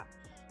it now.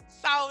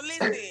 So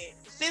listen,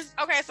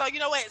 so you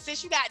know what?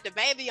 Since you got the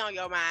baby on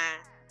your mind,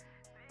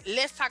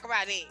 let's talk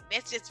about it.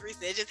 That's just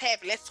recent. It just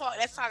happened. Let's talk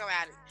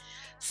about it.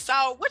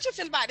 So what you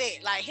feel about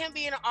that? Like him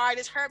being an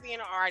artist, her being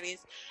an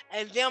artist,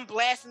 and them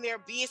blasting their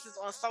business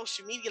on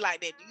social media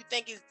like that. Do you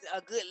think it's a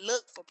good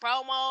look for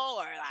promo, or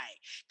like?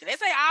 Cause they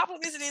say all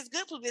publicity is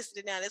good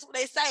publicity now. That's what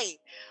they say.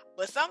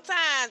 But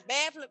sometimes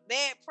bad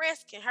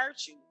press can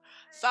hurt you.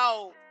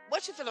 So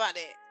what you feel about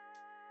that?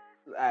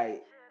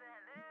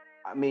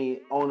 I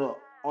mean, on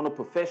a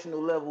professional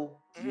level,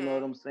 you know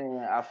what I'm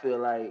saying? I feel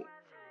like,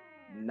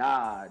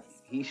 nah,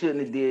 he shouldn't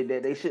have did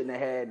that. They shouldn't have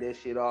had that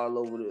shit all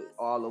over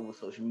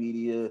social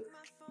media.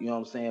 You know what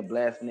I'm saying?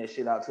 Blasting that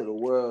shit out to the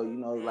world. You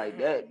know, like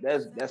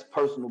that's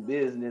personal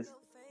business.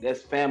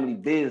 That's family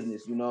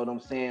business. You know what I'm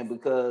saying?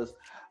 Because,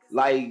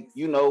 like,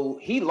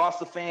 he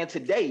lost a fan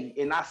today,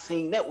 and I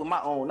seen that with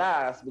my own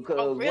eyes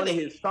because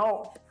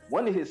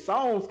one of his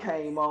songs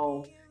came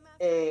on,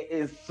 and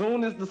as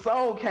soon as the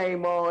song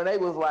came on, they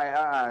was like,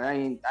 I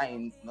ain't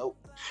nope.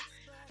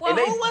 Well,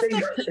 hold on.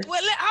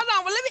 Well,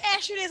 let me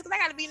ask you this because I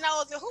got to be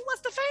nosy. Who was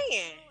the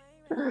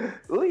fan?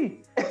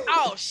 Lee.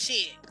 Oh,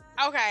 shit.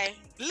 Okay.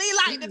 Lee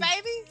liked the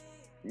baby?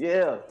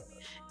 Yeah.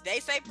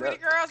 They say pretty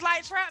girls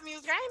like trap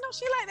music. I ain't know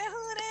she like that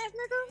hood ass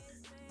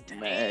nigga.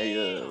 Man,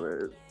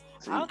 yeah.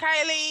 See,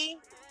 okay, Lee.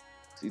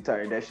 She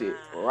turned that shit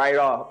right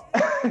off. I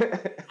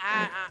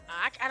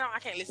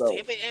can't listen to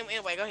it. But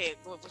anyway, go ahead.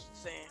 What you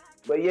saying?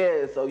 But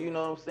yeah, so you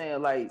know what I'm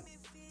saying? Like,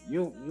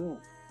 you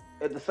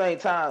at the same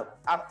time,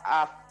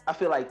 I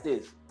feel like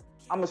this.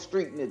 I'm a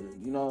street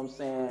nigga, you know what I'm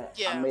saying?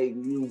 Yeah. I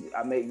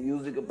make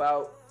music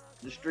about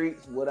the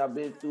streets, what I've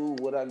been through,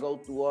 what I go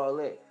through, all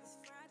that.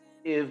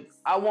 If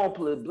I want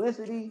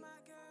publicity,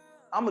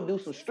 I'm gonna do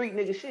some street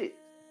nigga shit.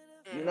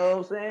 You know what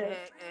I'm saying?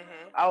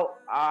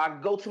 I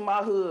go to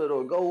my hood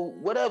or go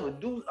whatever.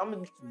 I'm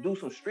gonna do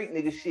some street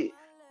nigga shit.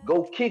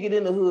 Go kick it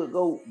in the hood.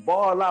 Go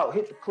ball out.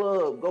 Hit the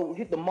club. Go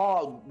hit the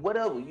mall.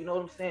 Whatever. You know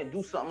what I'm saying?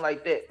 Do something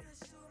like that.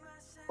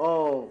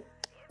 But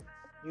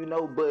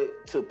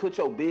to put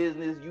your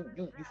business,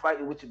 you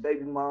fighting with your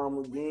baby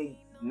mama. Then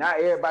not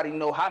everybody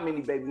know how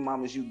many baby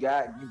mamas you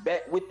got. You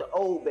back with the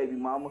old baby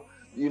mama.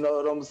 You know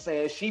what I'm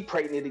saying? She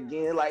pregnant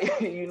again. Like,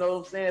 you know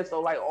what I'm saying?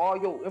 So like all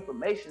your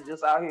information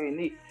just out here in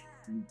it.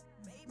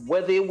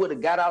 Whether it would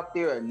have got out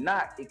there or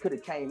not, it could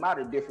have came out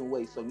a different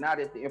way. So now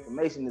that the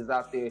information is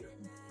out there,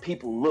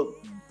 people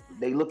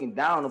looking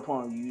down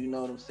upon you. You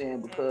know what I'm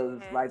saying?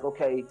 Because like,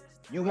 okay,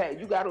 you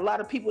got a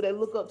lot of people that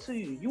look up to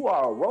you. You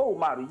are a role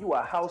model. You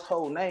are a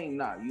household name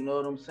now. You know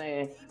what I'm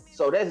saying?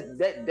 So that's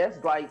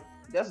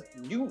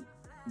you.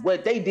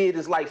 What they did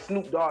is like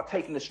Snoop Dogg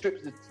taking the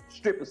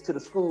strippers to the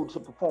school to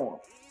perform.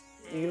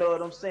 You know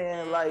what I'm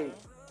saying? Like,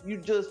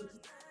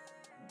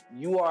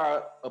 you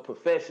are a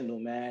professional,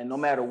 man. No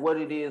matter what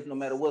it is, no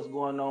matter what's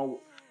going on,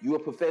 you a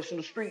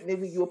professional street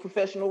nigga, you a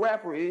professional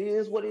rapper. It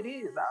is what it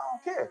is. I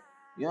don't care.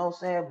 You know what I'm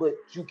saying? But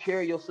you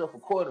carry yourself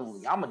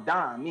accordingly. I'm a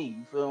dime, me.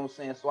 You feel what I'm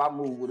saying? So I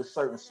move with a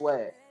certain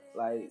swag.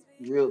 Like,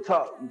 real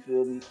talk, you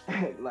feel me?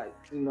 Like,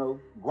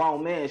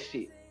 grown man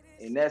shit.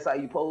 And that's how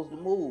you supposed to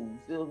move. You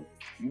feel me?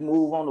 You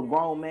move on the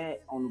grown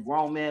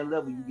man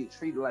level, you get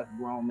treated like a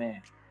grown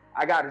man.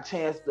 I got a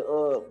chance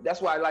to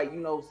that's why, like,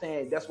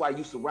 that's why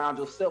you surround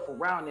yourself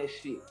around that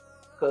shit.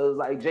 Cause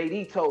like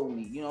JD told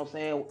me, you know what I'm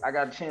saying? I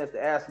got a chance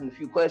to ask him a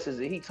few questions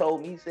and he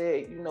told me, he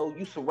said,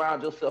 you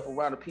surround yourself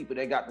around the people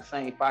that got the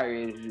same fire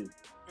as you.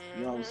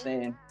 You know what I'm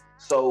saying?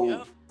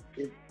 So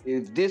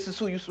if this is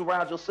who you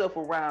surround yourself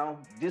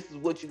around, this is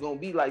what you're gonna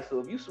be like. So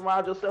if you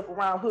surround yourself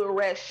around hood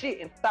rat shit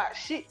and thought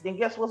shit, then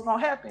guess what's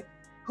gonna happen?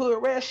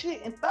 Hood rat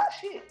shit and thought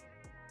shit.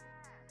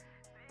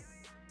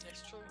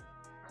 That's true.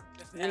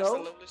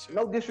 Absolutely true.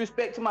 No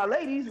disrespect to my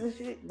ladies and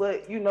shit,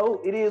 but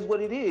it is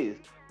what it is.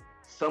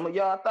 Some of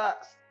y'all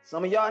thoughts,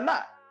 some of y'all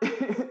not.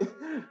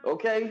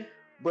 Okay?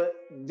 But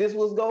this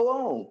was go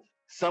on.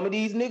 Some of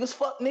these niggas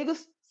fuck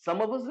niggas,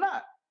 some of us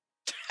not.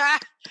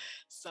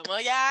 Some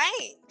of y'all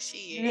ain't.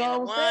 Shit.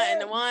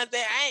 And the ones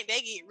that ain't,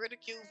 they get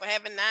ridiculed for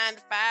having 9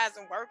 to 5s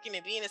and working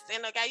and being a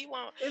stand-up guy. You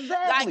want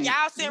exactly. Like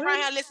y'all sitting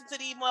around here listening to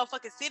these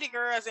motherfucking city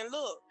girls and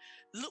look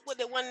what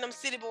one of them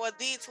city boys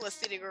did to a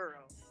city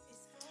girl.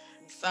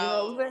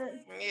 So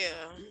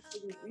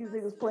these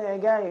niggas playing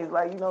games.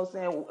 Like, you know what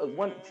I'm saying?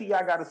 One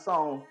T.I. got a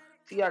song.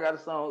 He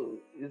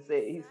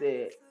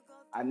said,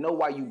 I know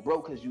why you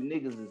broke, cause you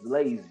niggas is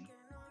lazy.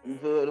 You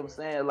feel what I'm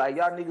saying? Like,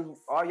 y'all niggas,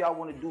 all y'all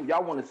want to do,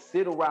 y'all want to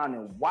sit around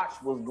and watch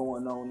what's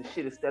going on and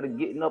shit instead of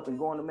getting up and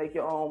going to make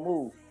your own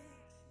move.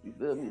 You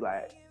feel me?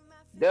 Like,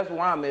 that's where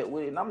I'm at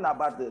with it. And I'm not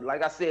about to,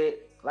 like I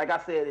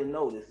said in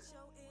Notice,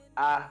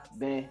 I've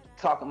been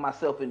talking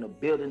myself into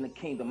building the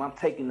kingdom. I'm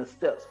taking the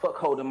steps. Fuck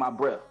holding my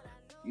breath.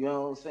 You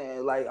know what I'm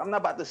saying? Like, I'm not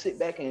about to sit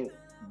back and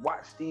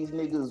watch these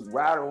niggas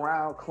ride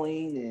around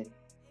clean and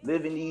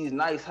live in these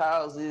nice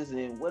houses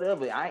and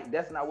whatever.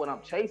 That's not what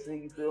I'm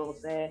chasing. You feel what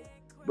I'm saying?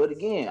 But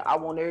again, I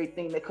want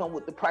everything that come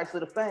with the price of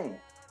the fame.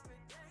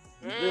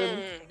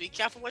 Be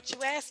careful what you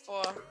ask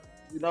for.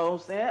 You know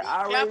what I'm saying?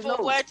 Be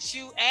careful what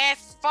you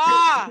ask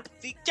for.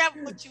 Be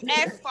careful what you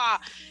ask for.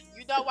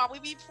 You know why we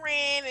be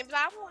praying and be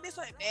like, I want this.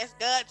 That's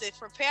God to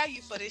prepare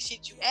you for this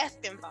shit you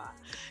asking for.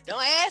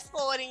 Don't ask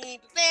for it and you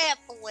ain't prepared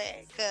for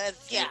it.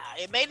 Cause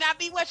it may not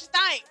be what you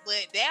think,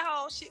 but that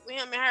whole shit with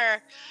him and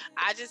her,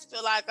 I just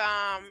feel like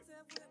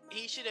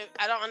he should have.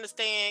 I don't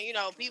understand.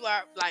 People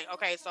are like,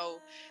 okay, so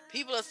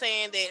people are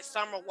saying that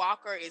Summer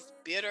Walker is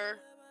bitter.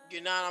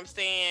 You know what I'm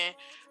saying?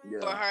 Yeah.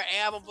 For her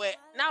album, but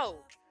no.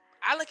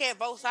 I look at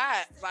both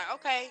sides. Like,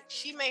 okay,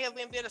 she may have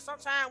been bitter.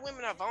 Sometimes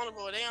women are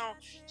vulnerable.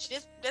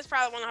 That's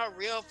probably one of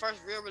her first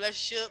real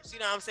relationships. You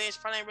know what I'm saying? She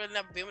probably ain't really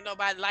never been with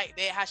nobody like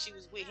that, how she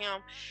was with him.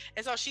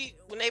 And so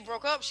when they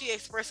broke up, she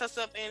expressed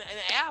herself in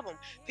an album.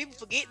 People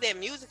forget that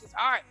music is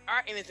art.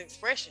 Art in its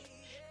expression.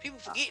 People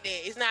forget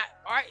that. It's not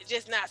art,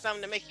 just not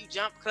something to make you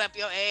jump, clap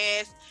your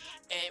ass.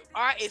 And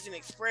art is an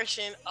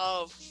expression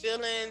of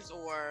feelings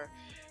or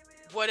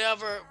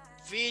whatever,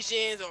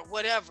 visions or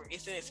whatever.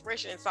 It's an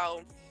expression.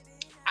 So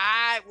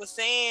I was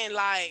saying,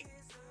 like,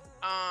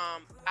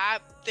 I'm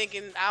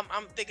thinking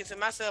to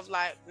myself,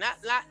 like, not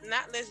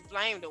let's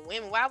blame the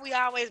women. Why we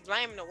always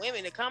blaming the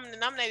women? The common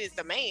denominator is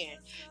the man.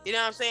 You know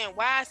what I'm saying?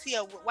 Why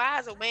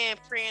is a man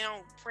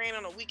preying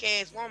on a weak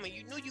ass woman?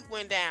 You knew you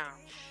went down.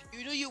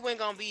 You knew you weren't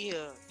gonna be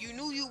here. You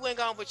knew you weren't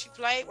gonna, but you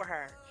played with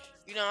her.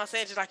 You know what I'm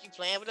saying? Just like you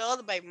playing with the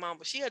other baby mama,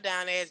 but she a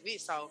down ass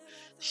bitch, so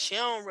she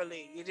don't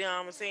really, you know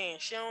what I'm saying?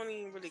 She don't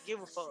even really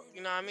give a fuck,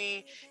 you know what I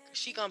mean? Cause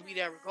she gonna be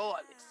there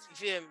regardless, you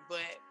feel me?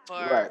 But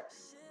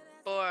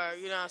for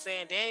you know what I'm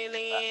saying, Danny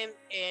Lynn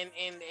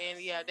and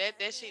yeah,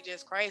 that shit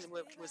just crazy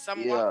with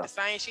some the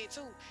same shit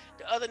too.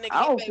 The other nigga,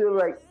 I don't feel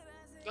like.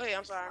 Go ahead,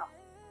 I'm sorry.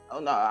 Oh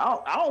no, I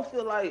don't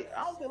feel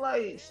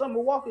like Summer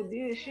Walker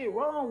did shit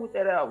wrong with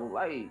that album.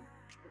 Like,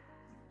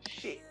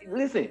 shit,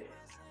 listen.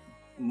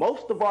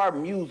 Most of our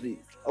music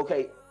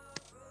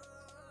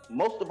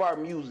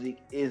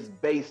is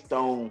based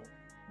on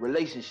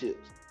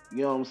relationships.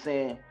 You know what I'm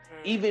saying?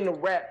 Even the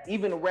rap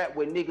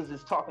where niggas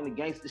is talking the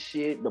gangster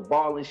shit, the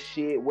ballin'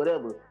 shit,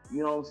 whatever.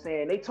 You know what I'm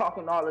saying? They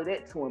talking all of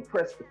that to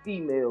impress the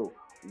female.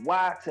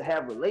 Why? To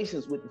have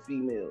relations with the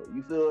female.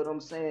 You feel what I'm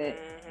saying?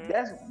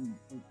 That's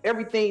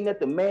everything that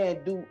the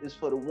man do is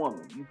for the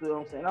woman. You feel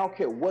what I'm saying? I don't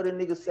care what a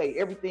nigga say.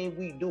 Everything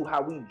we do,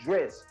 how we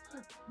dress,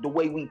 the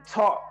way we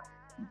talk,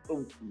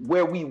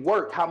 where we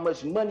work, how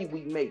much money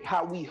we make,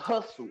 how we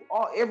hustle,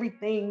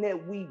 everything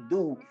that we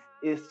do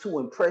is to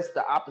impress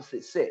the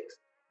opposite sex.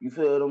 You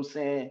feel what I'm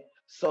saying?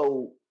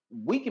 So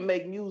we can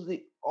make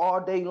music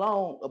all day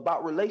long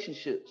about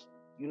relationships.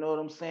 You know what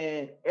I'm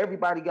saying?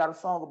 Everybody got a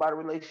song about a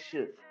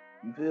relationship.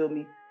 You feel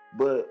me?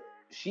 But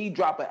she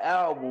dropped an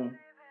album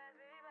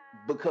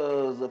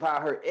because of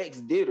how her ex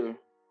did her.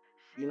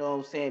 You know what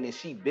I'm saying? And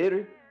she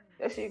bitter.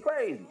 That shit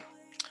crazy.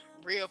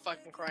 Real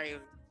fucking crazy.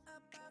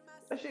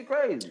 That shit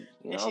crazy.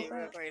 You That know what shit I'm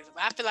real saying? crazy.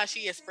 But I feel like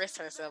she expressed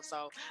herself.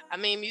 So I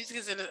mean, music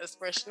is an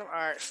expression of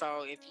art.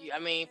 So if you, I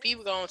mean,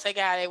 people gonna take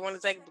it how they want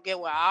to take it. But get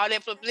what? All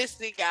that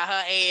publicity got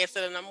her ass to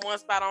the number one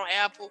spot on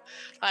Apple.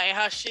 Her and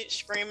her shit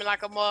screaming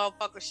like a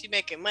motherfucker. She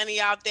making money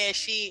out that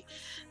shit.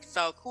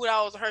 So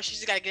kudos to her. She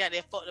just gotta get out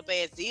there fucked up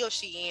ass deal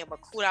she in.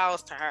 But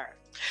kudos to her.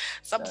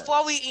 So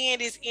before we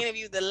end this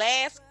interview, the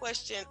last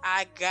question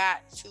I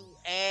got to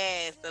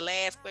ask, the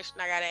last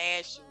question I gotta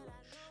ask you.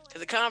 Because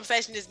the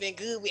conversation has been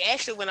good. We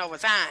actually went over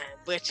time,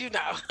 but you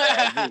know,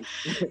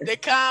 the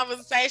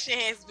conversation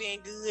has been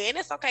good. And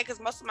it's okay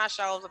because most of my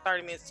shows are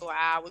 30 minutes to an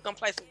hour. We're going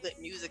to play some good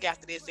music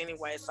after this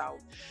anyway. So,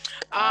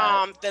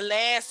 the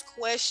last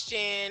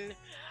question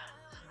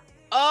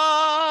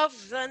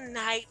of the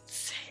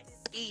night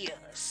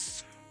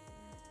is,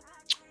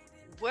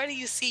 where do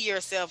you see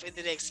yourself in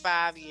the next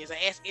 5 years? I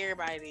ask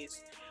everybody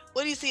this.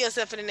 Where do you see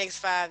yourself in the next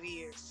 5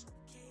 years?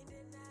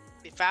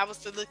 If I was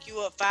to look you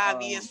up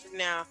 5 years from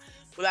now,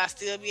 will I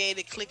still be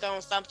able to click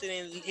on something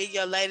and hear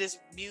your latest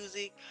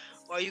music?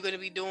 Or are you going to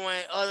be doing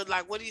other,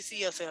 like, what do you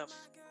see yourself?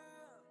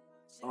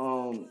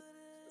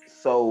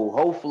 So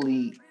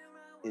hopefully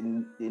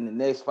in the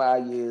next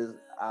 5 years,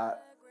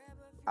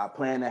 I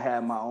plan to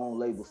have my own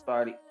label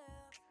started.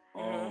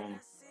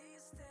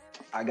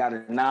 I got a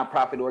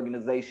nonprofit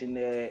organization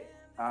that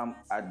I'm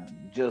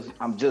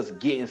just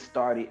getting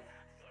started,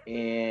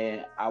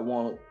 and I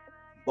want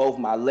both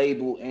my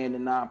label and the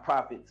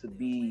nonprofit to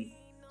be,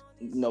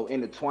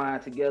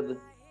 intertwined together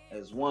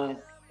as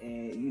one.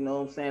 And you know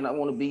what I'm saying, I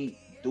want to be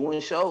doing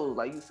shows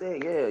like you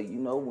said. Yeah,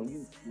 when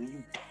you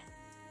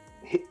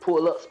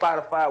pull up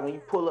Spotify, when you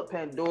pull up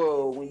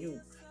Pandora, when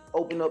you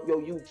open up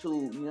your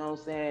YouTube, you know what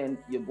I'm saying,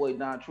 your boy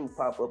Don Truth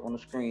pop up on the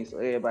screen so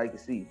everybody can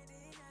see.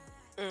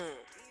 You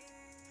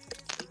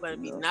want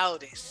to be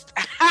noticed.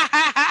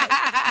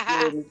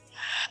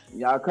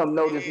 Y'all come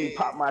notice me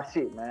pop my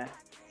shit, man.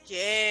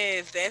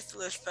 Yes, that's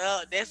what's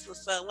up. That's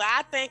what's up. Well,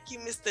 I thank you,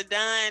 Mr.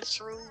 Don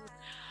Truth,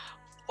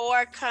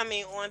 for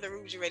coming on the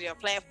Ruby Radio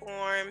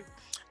platform.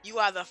 You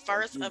are the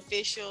first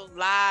official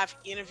live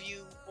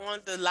interview on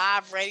the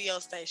live radio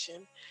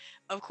station.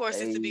 Of course,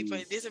 this will be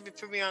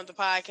premiere on the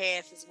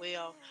podcast as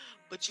well.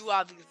 But you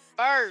are the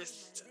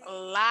first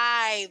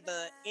live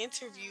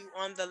interview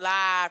on the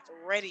live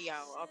radio.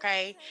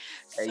 Okay.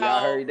 Hey, y'all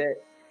heard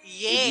that?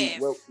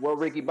 Yes. What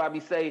Ricky Bobby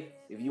say?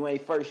 If you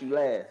ain't first, you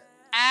last.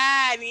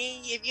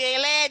 If you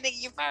ain't last,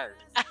 nigga, you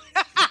first.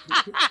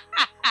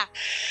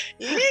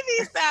 You need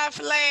to stop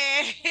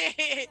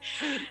playing.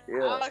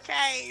 Yeah.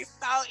 Okay,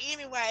 so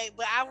anyway,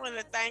 but I want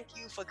to thank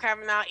you for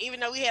coming on. Even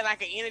though we had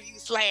like an interview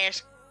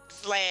slash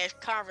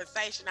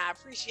conversation, I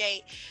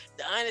appreciate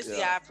the honesty.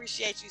 Yeah. I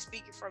appreciate you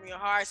speaking from your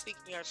heart,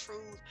 speaking your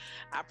truth.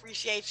 I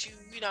appreciate you,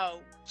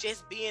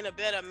 just being a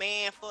better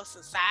man for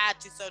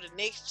society, so the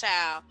next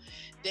child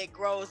that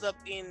grows up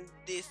in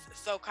this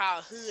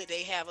so-called hood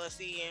they have us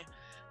in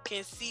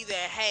can see that,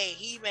 hey,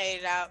 he made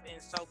it out, and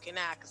so can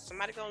I. Cause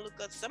somebody gonna look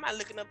up. Somebody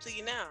looking up to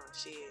you now.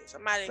 Shit.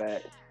 Somebody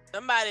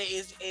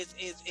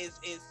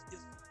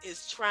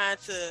is trying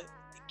to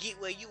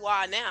get where you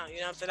are now. You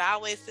know what I'm saying? I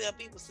always tell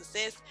people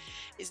success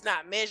is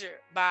not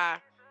measured by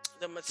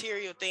the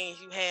material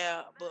things you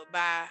have, but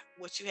by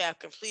what you have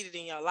completed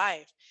in your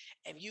life.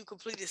 If you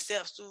completed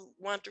steps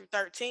 1 through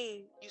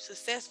 13, you're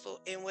successful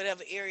in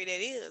whatever area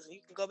that is. And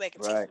you can go back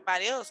and teach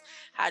somebody else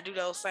how to do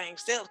those same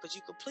steps because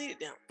you completed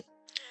them.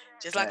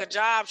 Just like a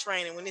job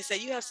training, when they say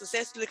you have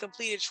successfully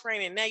completed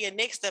training, now your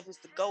next step is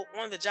to go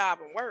on the job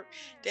and work.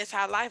 That's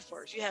how life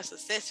works. You have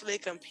successfully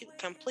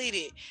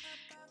completed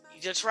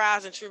your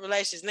trials and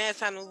tribulations. Now it's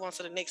time to move on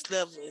to the next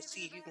level and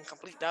see if you can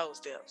complete those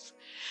steps.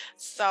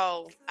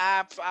 So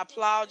I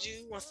applaud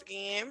you once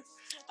again.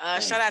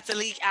 Shout out to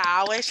Lee.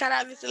 I always shout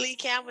out Mr. Lee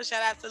Campbell.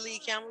 Shout out to Lee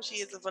Campbell. She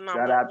is a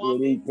phenomenal Shout out woman.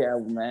 to Lee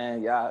Campbell,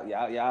 man.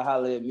 Y'all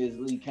holler at Miss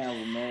Lee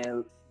Campbell,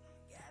 man.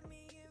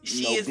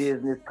 She is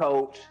business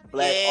coach,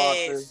 black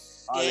author.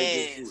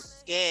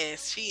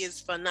 Yes, she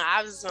is phenomenal.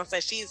 I was just gonna say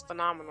she is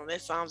phenomenal.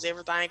 That sums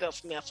everything up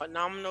for me. A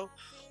phenomenal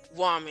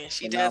woman.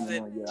 She does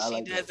it. Yeah,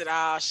 she does it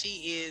all.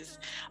 She is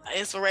an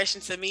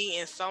inspiration to me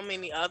and so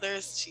many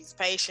others. She's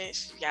patient.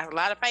 She got a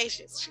lot of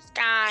patience. She's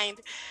kind.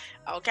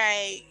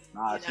 Okay.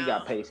 Nah, she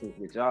got patience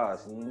with y'all.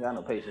 She ain't got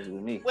no patience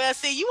with me. Well,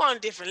 see, you on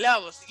different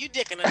levels. You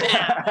dicking her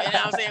down. You know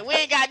what I'm saying? We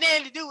ain't got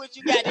nothing to do with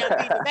you got them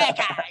beat the back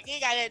high. You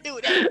ain't got nothing to do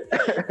with that.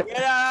 You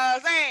know what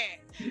I'm saying?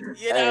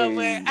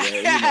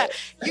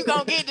 But you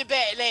gonna get the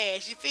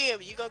backlash. You feel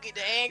me? You gonna get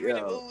the angry,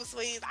 the mood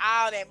swings,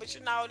 all that. But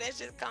that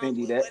just comes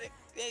with what it.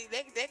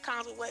 That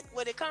comes with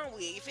what it comes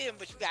with. You feel me?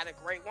 But you got a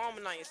great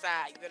woman on your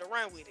side. You better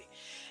run with it.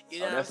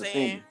 You know what I'm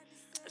saying?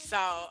 So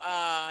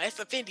it's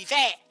a Fendi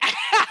fact.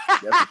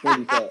 That's a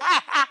Fendi fact.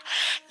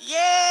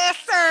 Yes,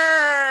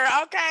 sir.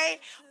 Okay.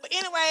 But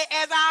anyway,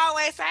 as I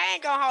always say, I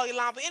ain't gonna hold you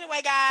long. But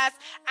anyway, guys,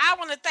 I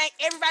want to thank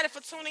everybody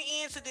for tuning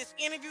in to this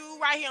interview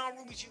right here on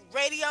Ruby G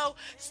Radio.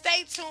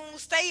 Stay tuned,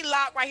 stay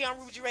locked right here on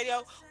Ruby G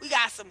Radio. We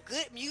got some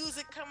good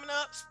music coming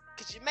up.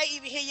 because you may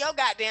even hear your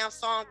goddamn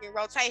song in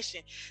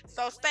rotation.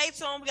 So stay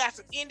tuned. We got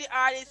some indie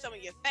artists, some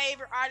of your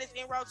favorite artists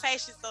in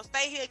rotation. So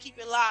stay here, keep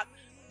it locked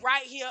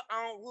right here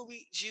on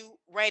Ruby Jew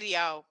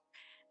Radio.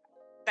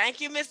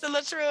 Thank you, Mr.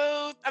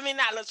 LaTruth. I mean,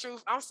 not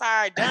LaTruth. I'm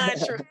sorry, Dun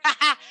Truth.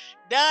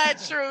 Dun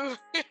Truth.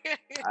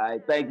 All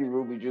right, thank you,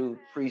 Ruby Jew.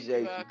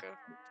 Appreciate you. You're welcome.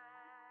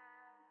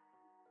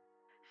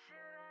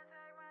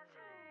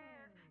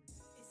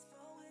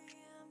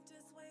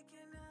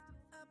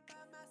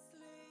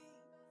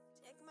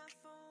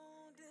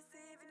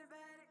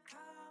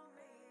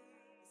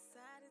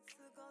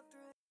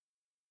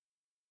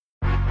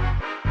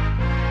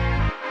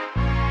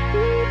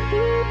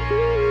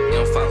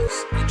 Young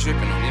folks, you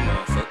tripping on this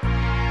motherfucker.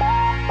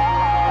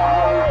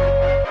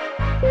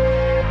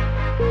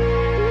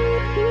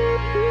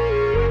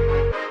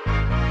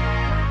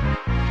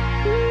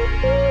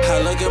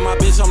 I look at my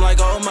bitch, I'm like,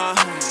 oh my.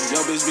 Yo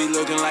bitch be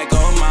looking like,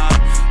 oh my.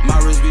 My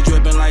wrist be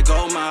dripping like,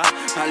 oh my.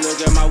 I look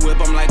at my whip,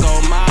 I'm like,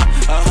 oh my.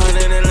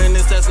 100 in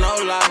Linus, that's no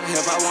lie.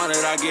 If I want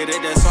it, I get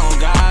it, that's on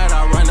God.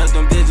 I run up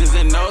them digits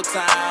in no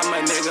time.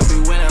 A nigga be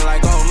winning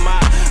like, oh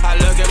my. I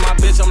look at my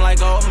bitch, I'm like,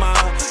 oh my.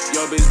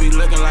 Yo bitch be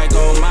looking like,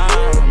 oh my.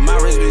 My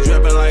wrist be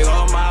dripping like,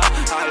 oh my.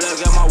 I look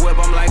at my whip,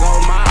 I'm like, oh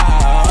my.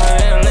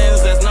 100 in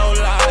Linus, that's no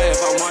lie.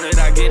 If I want it,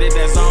 I get it,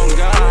 that's on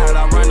God.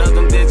 I run up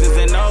them digits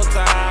in no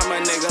time. A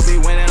nigga be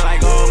winning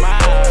like, oh my.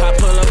 I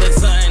pull up in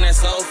something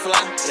that's so fly.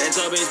 That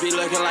your bitch be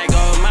looking like,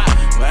 oh my.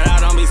 But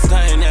I don't be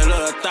stunting that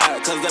little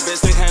thought. Cause the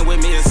bitch that came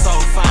with me is so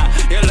fine.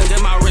 Yeah, look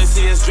at my wrist,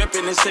 he is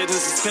dripping. This shit is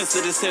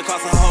expensive, this shit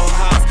costs a whole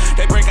house.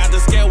 They break out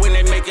the scale when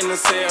they making the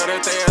sale.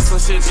 That there's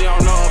some shit you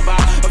don't know about.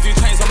 A few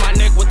chains on my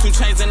neck with 2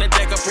 chains in the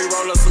deck. A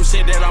pre-roll of some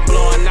shit that I'm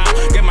blowing out.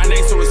 Get my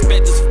name to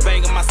respect just for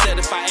banging my set.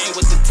 If I ain't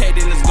with the Ted,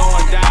 then it's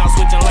going down.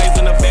 Switching lanes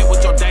in the bed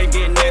with your day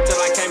getting there till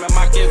I came at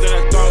my kids in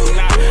the throat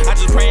now. I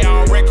just pray I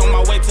don't wreck on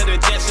my way to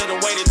the jet. Should've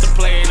waited to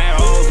play in that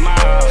old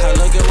mile. I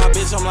look at my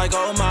bitch, I'm like,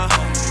 oh my.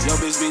 Yo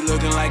bitch be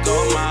looking like,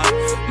 oh my.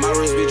 My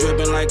wrist be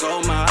dripping like,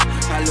 oh my.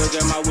 I look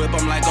at my whip,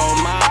 I'm like, oh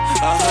my.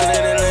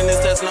 100 in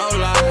Linus, that's no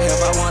lie. If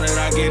I want it,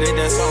 I get it,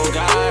 that's on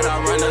God. I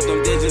run up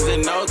them digits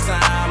in no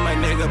time. A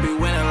nigga be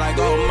winning like,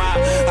 oh my.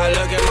 I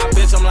look at my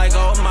bitch, I'm like,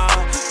 oh my.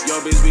 Yo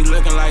bitch be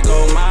looking like,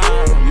 oh my.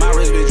 My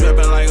wrist be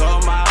dripping like,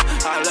 oh my.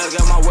 I look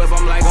at my whip,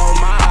 I'm like, oh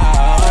my.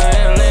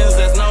 100 in Linus,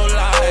 that's no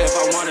lie. If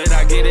I want it,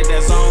 I get it,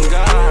 that's on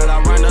God.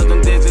 I run up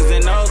them digits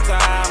in no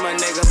time. A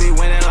nigga be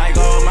winning like,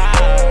 oh my.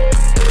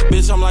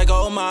 Bitch, I'm like,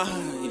 oh my.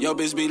 Yo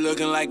bitch be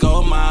looking like,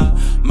 oh my.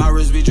 My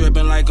wrist be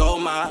dripping like, oh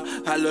my.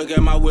 I look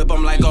at my whip,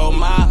 I'm like, oh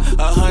my.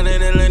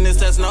 100 in Linus,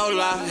 that's no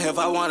lie. If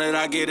I want it,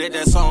 I get it,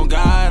 that's on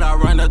God. I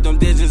run up them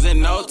digits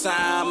in no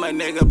time. A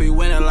nigga be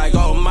winning like,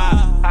 oh my.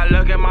 I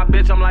look at my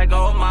bitch, I'm like,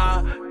 oh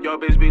my. Yo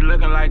bitch be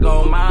looking like,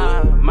 oh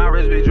my. My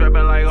wrist be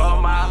dripping like,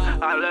 oh my.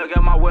 I look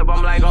at my whip,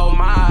 I'm like, oh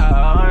my.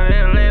 100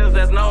 in Linus,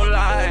 that's no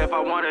lie. If I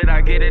want it,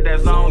 I get it,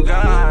 that's on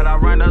God. I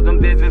run up them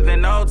digits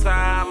in no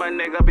time. A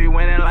nigga be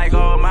winning like,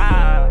 oh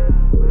my.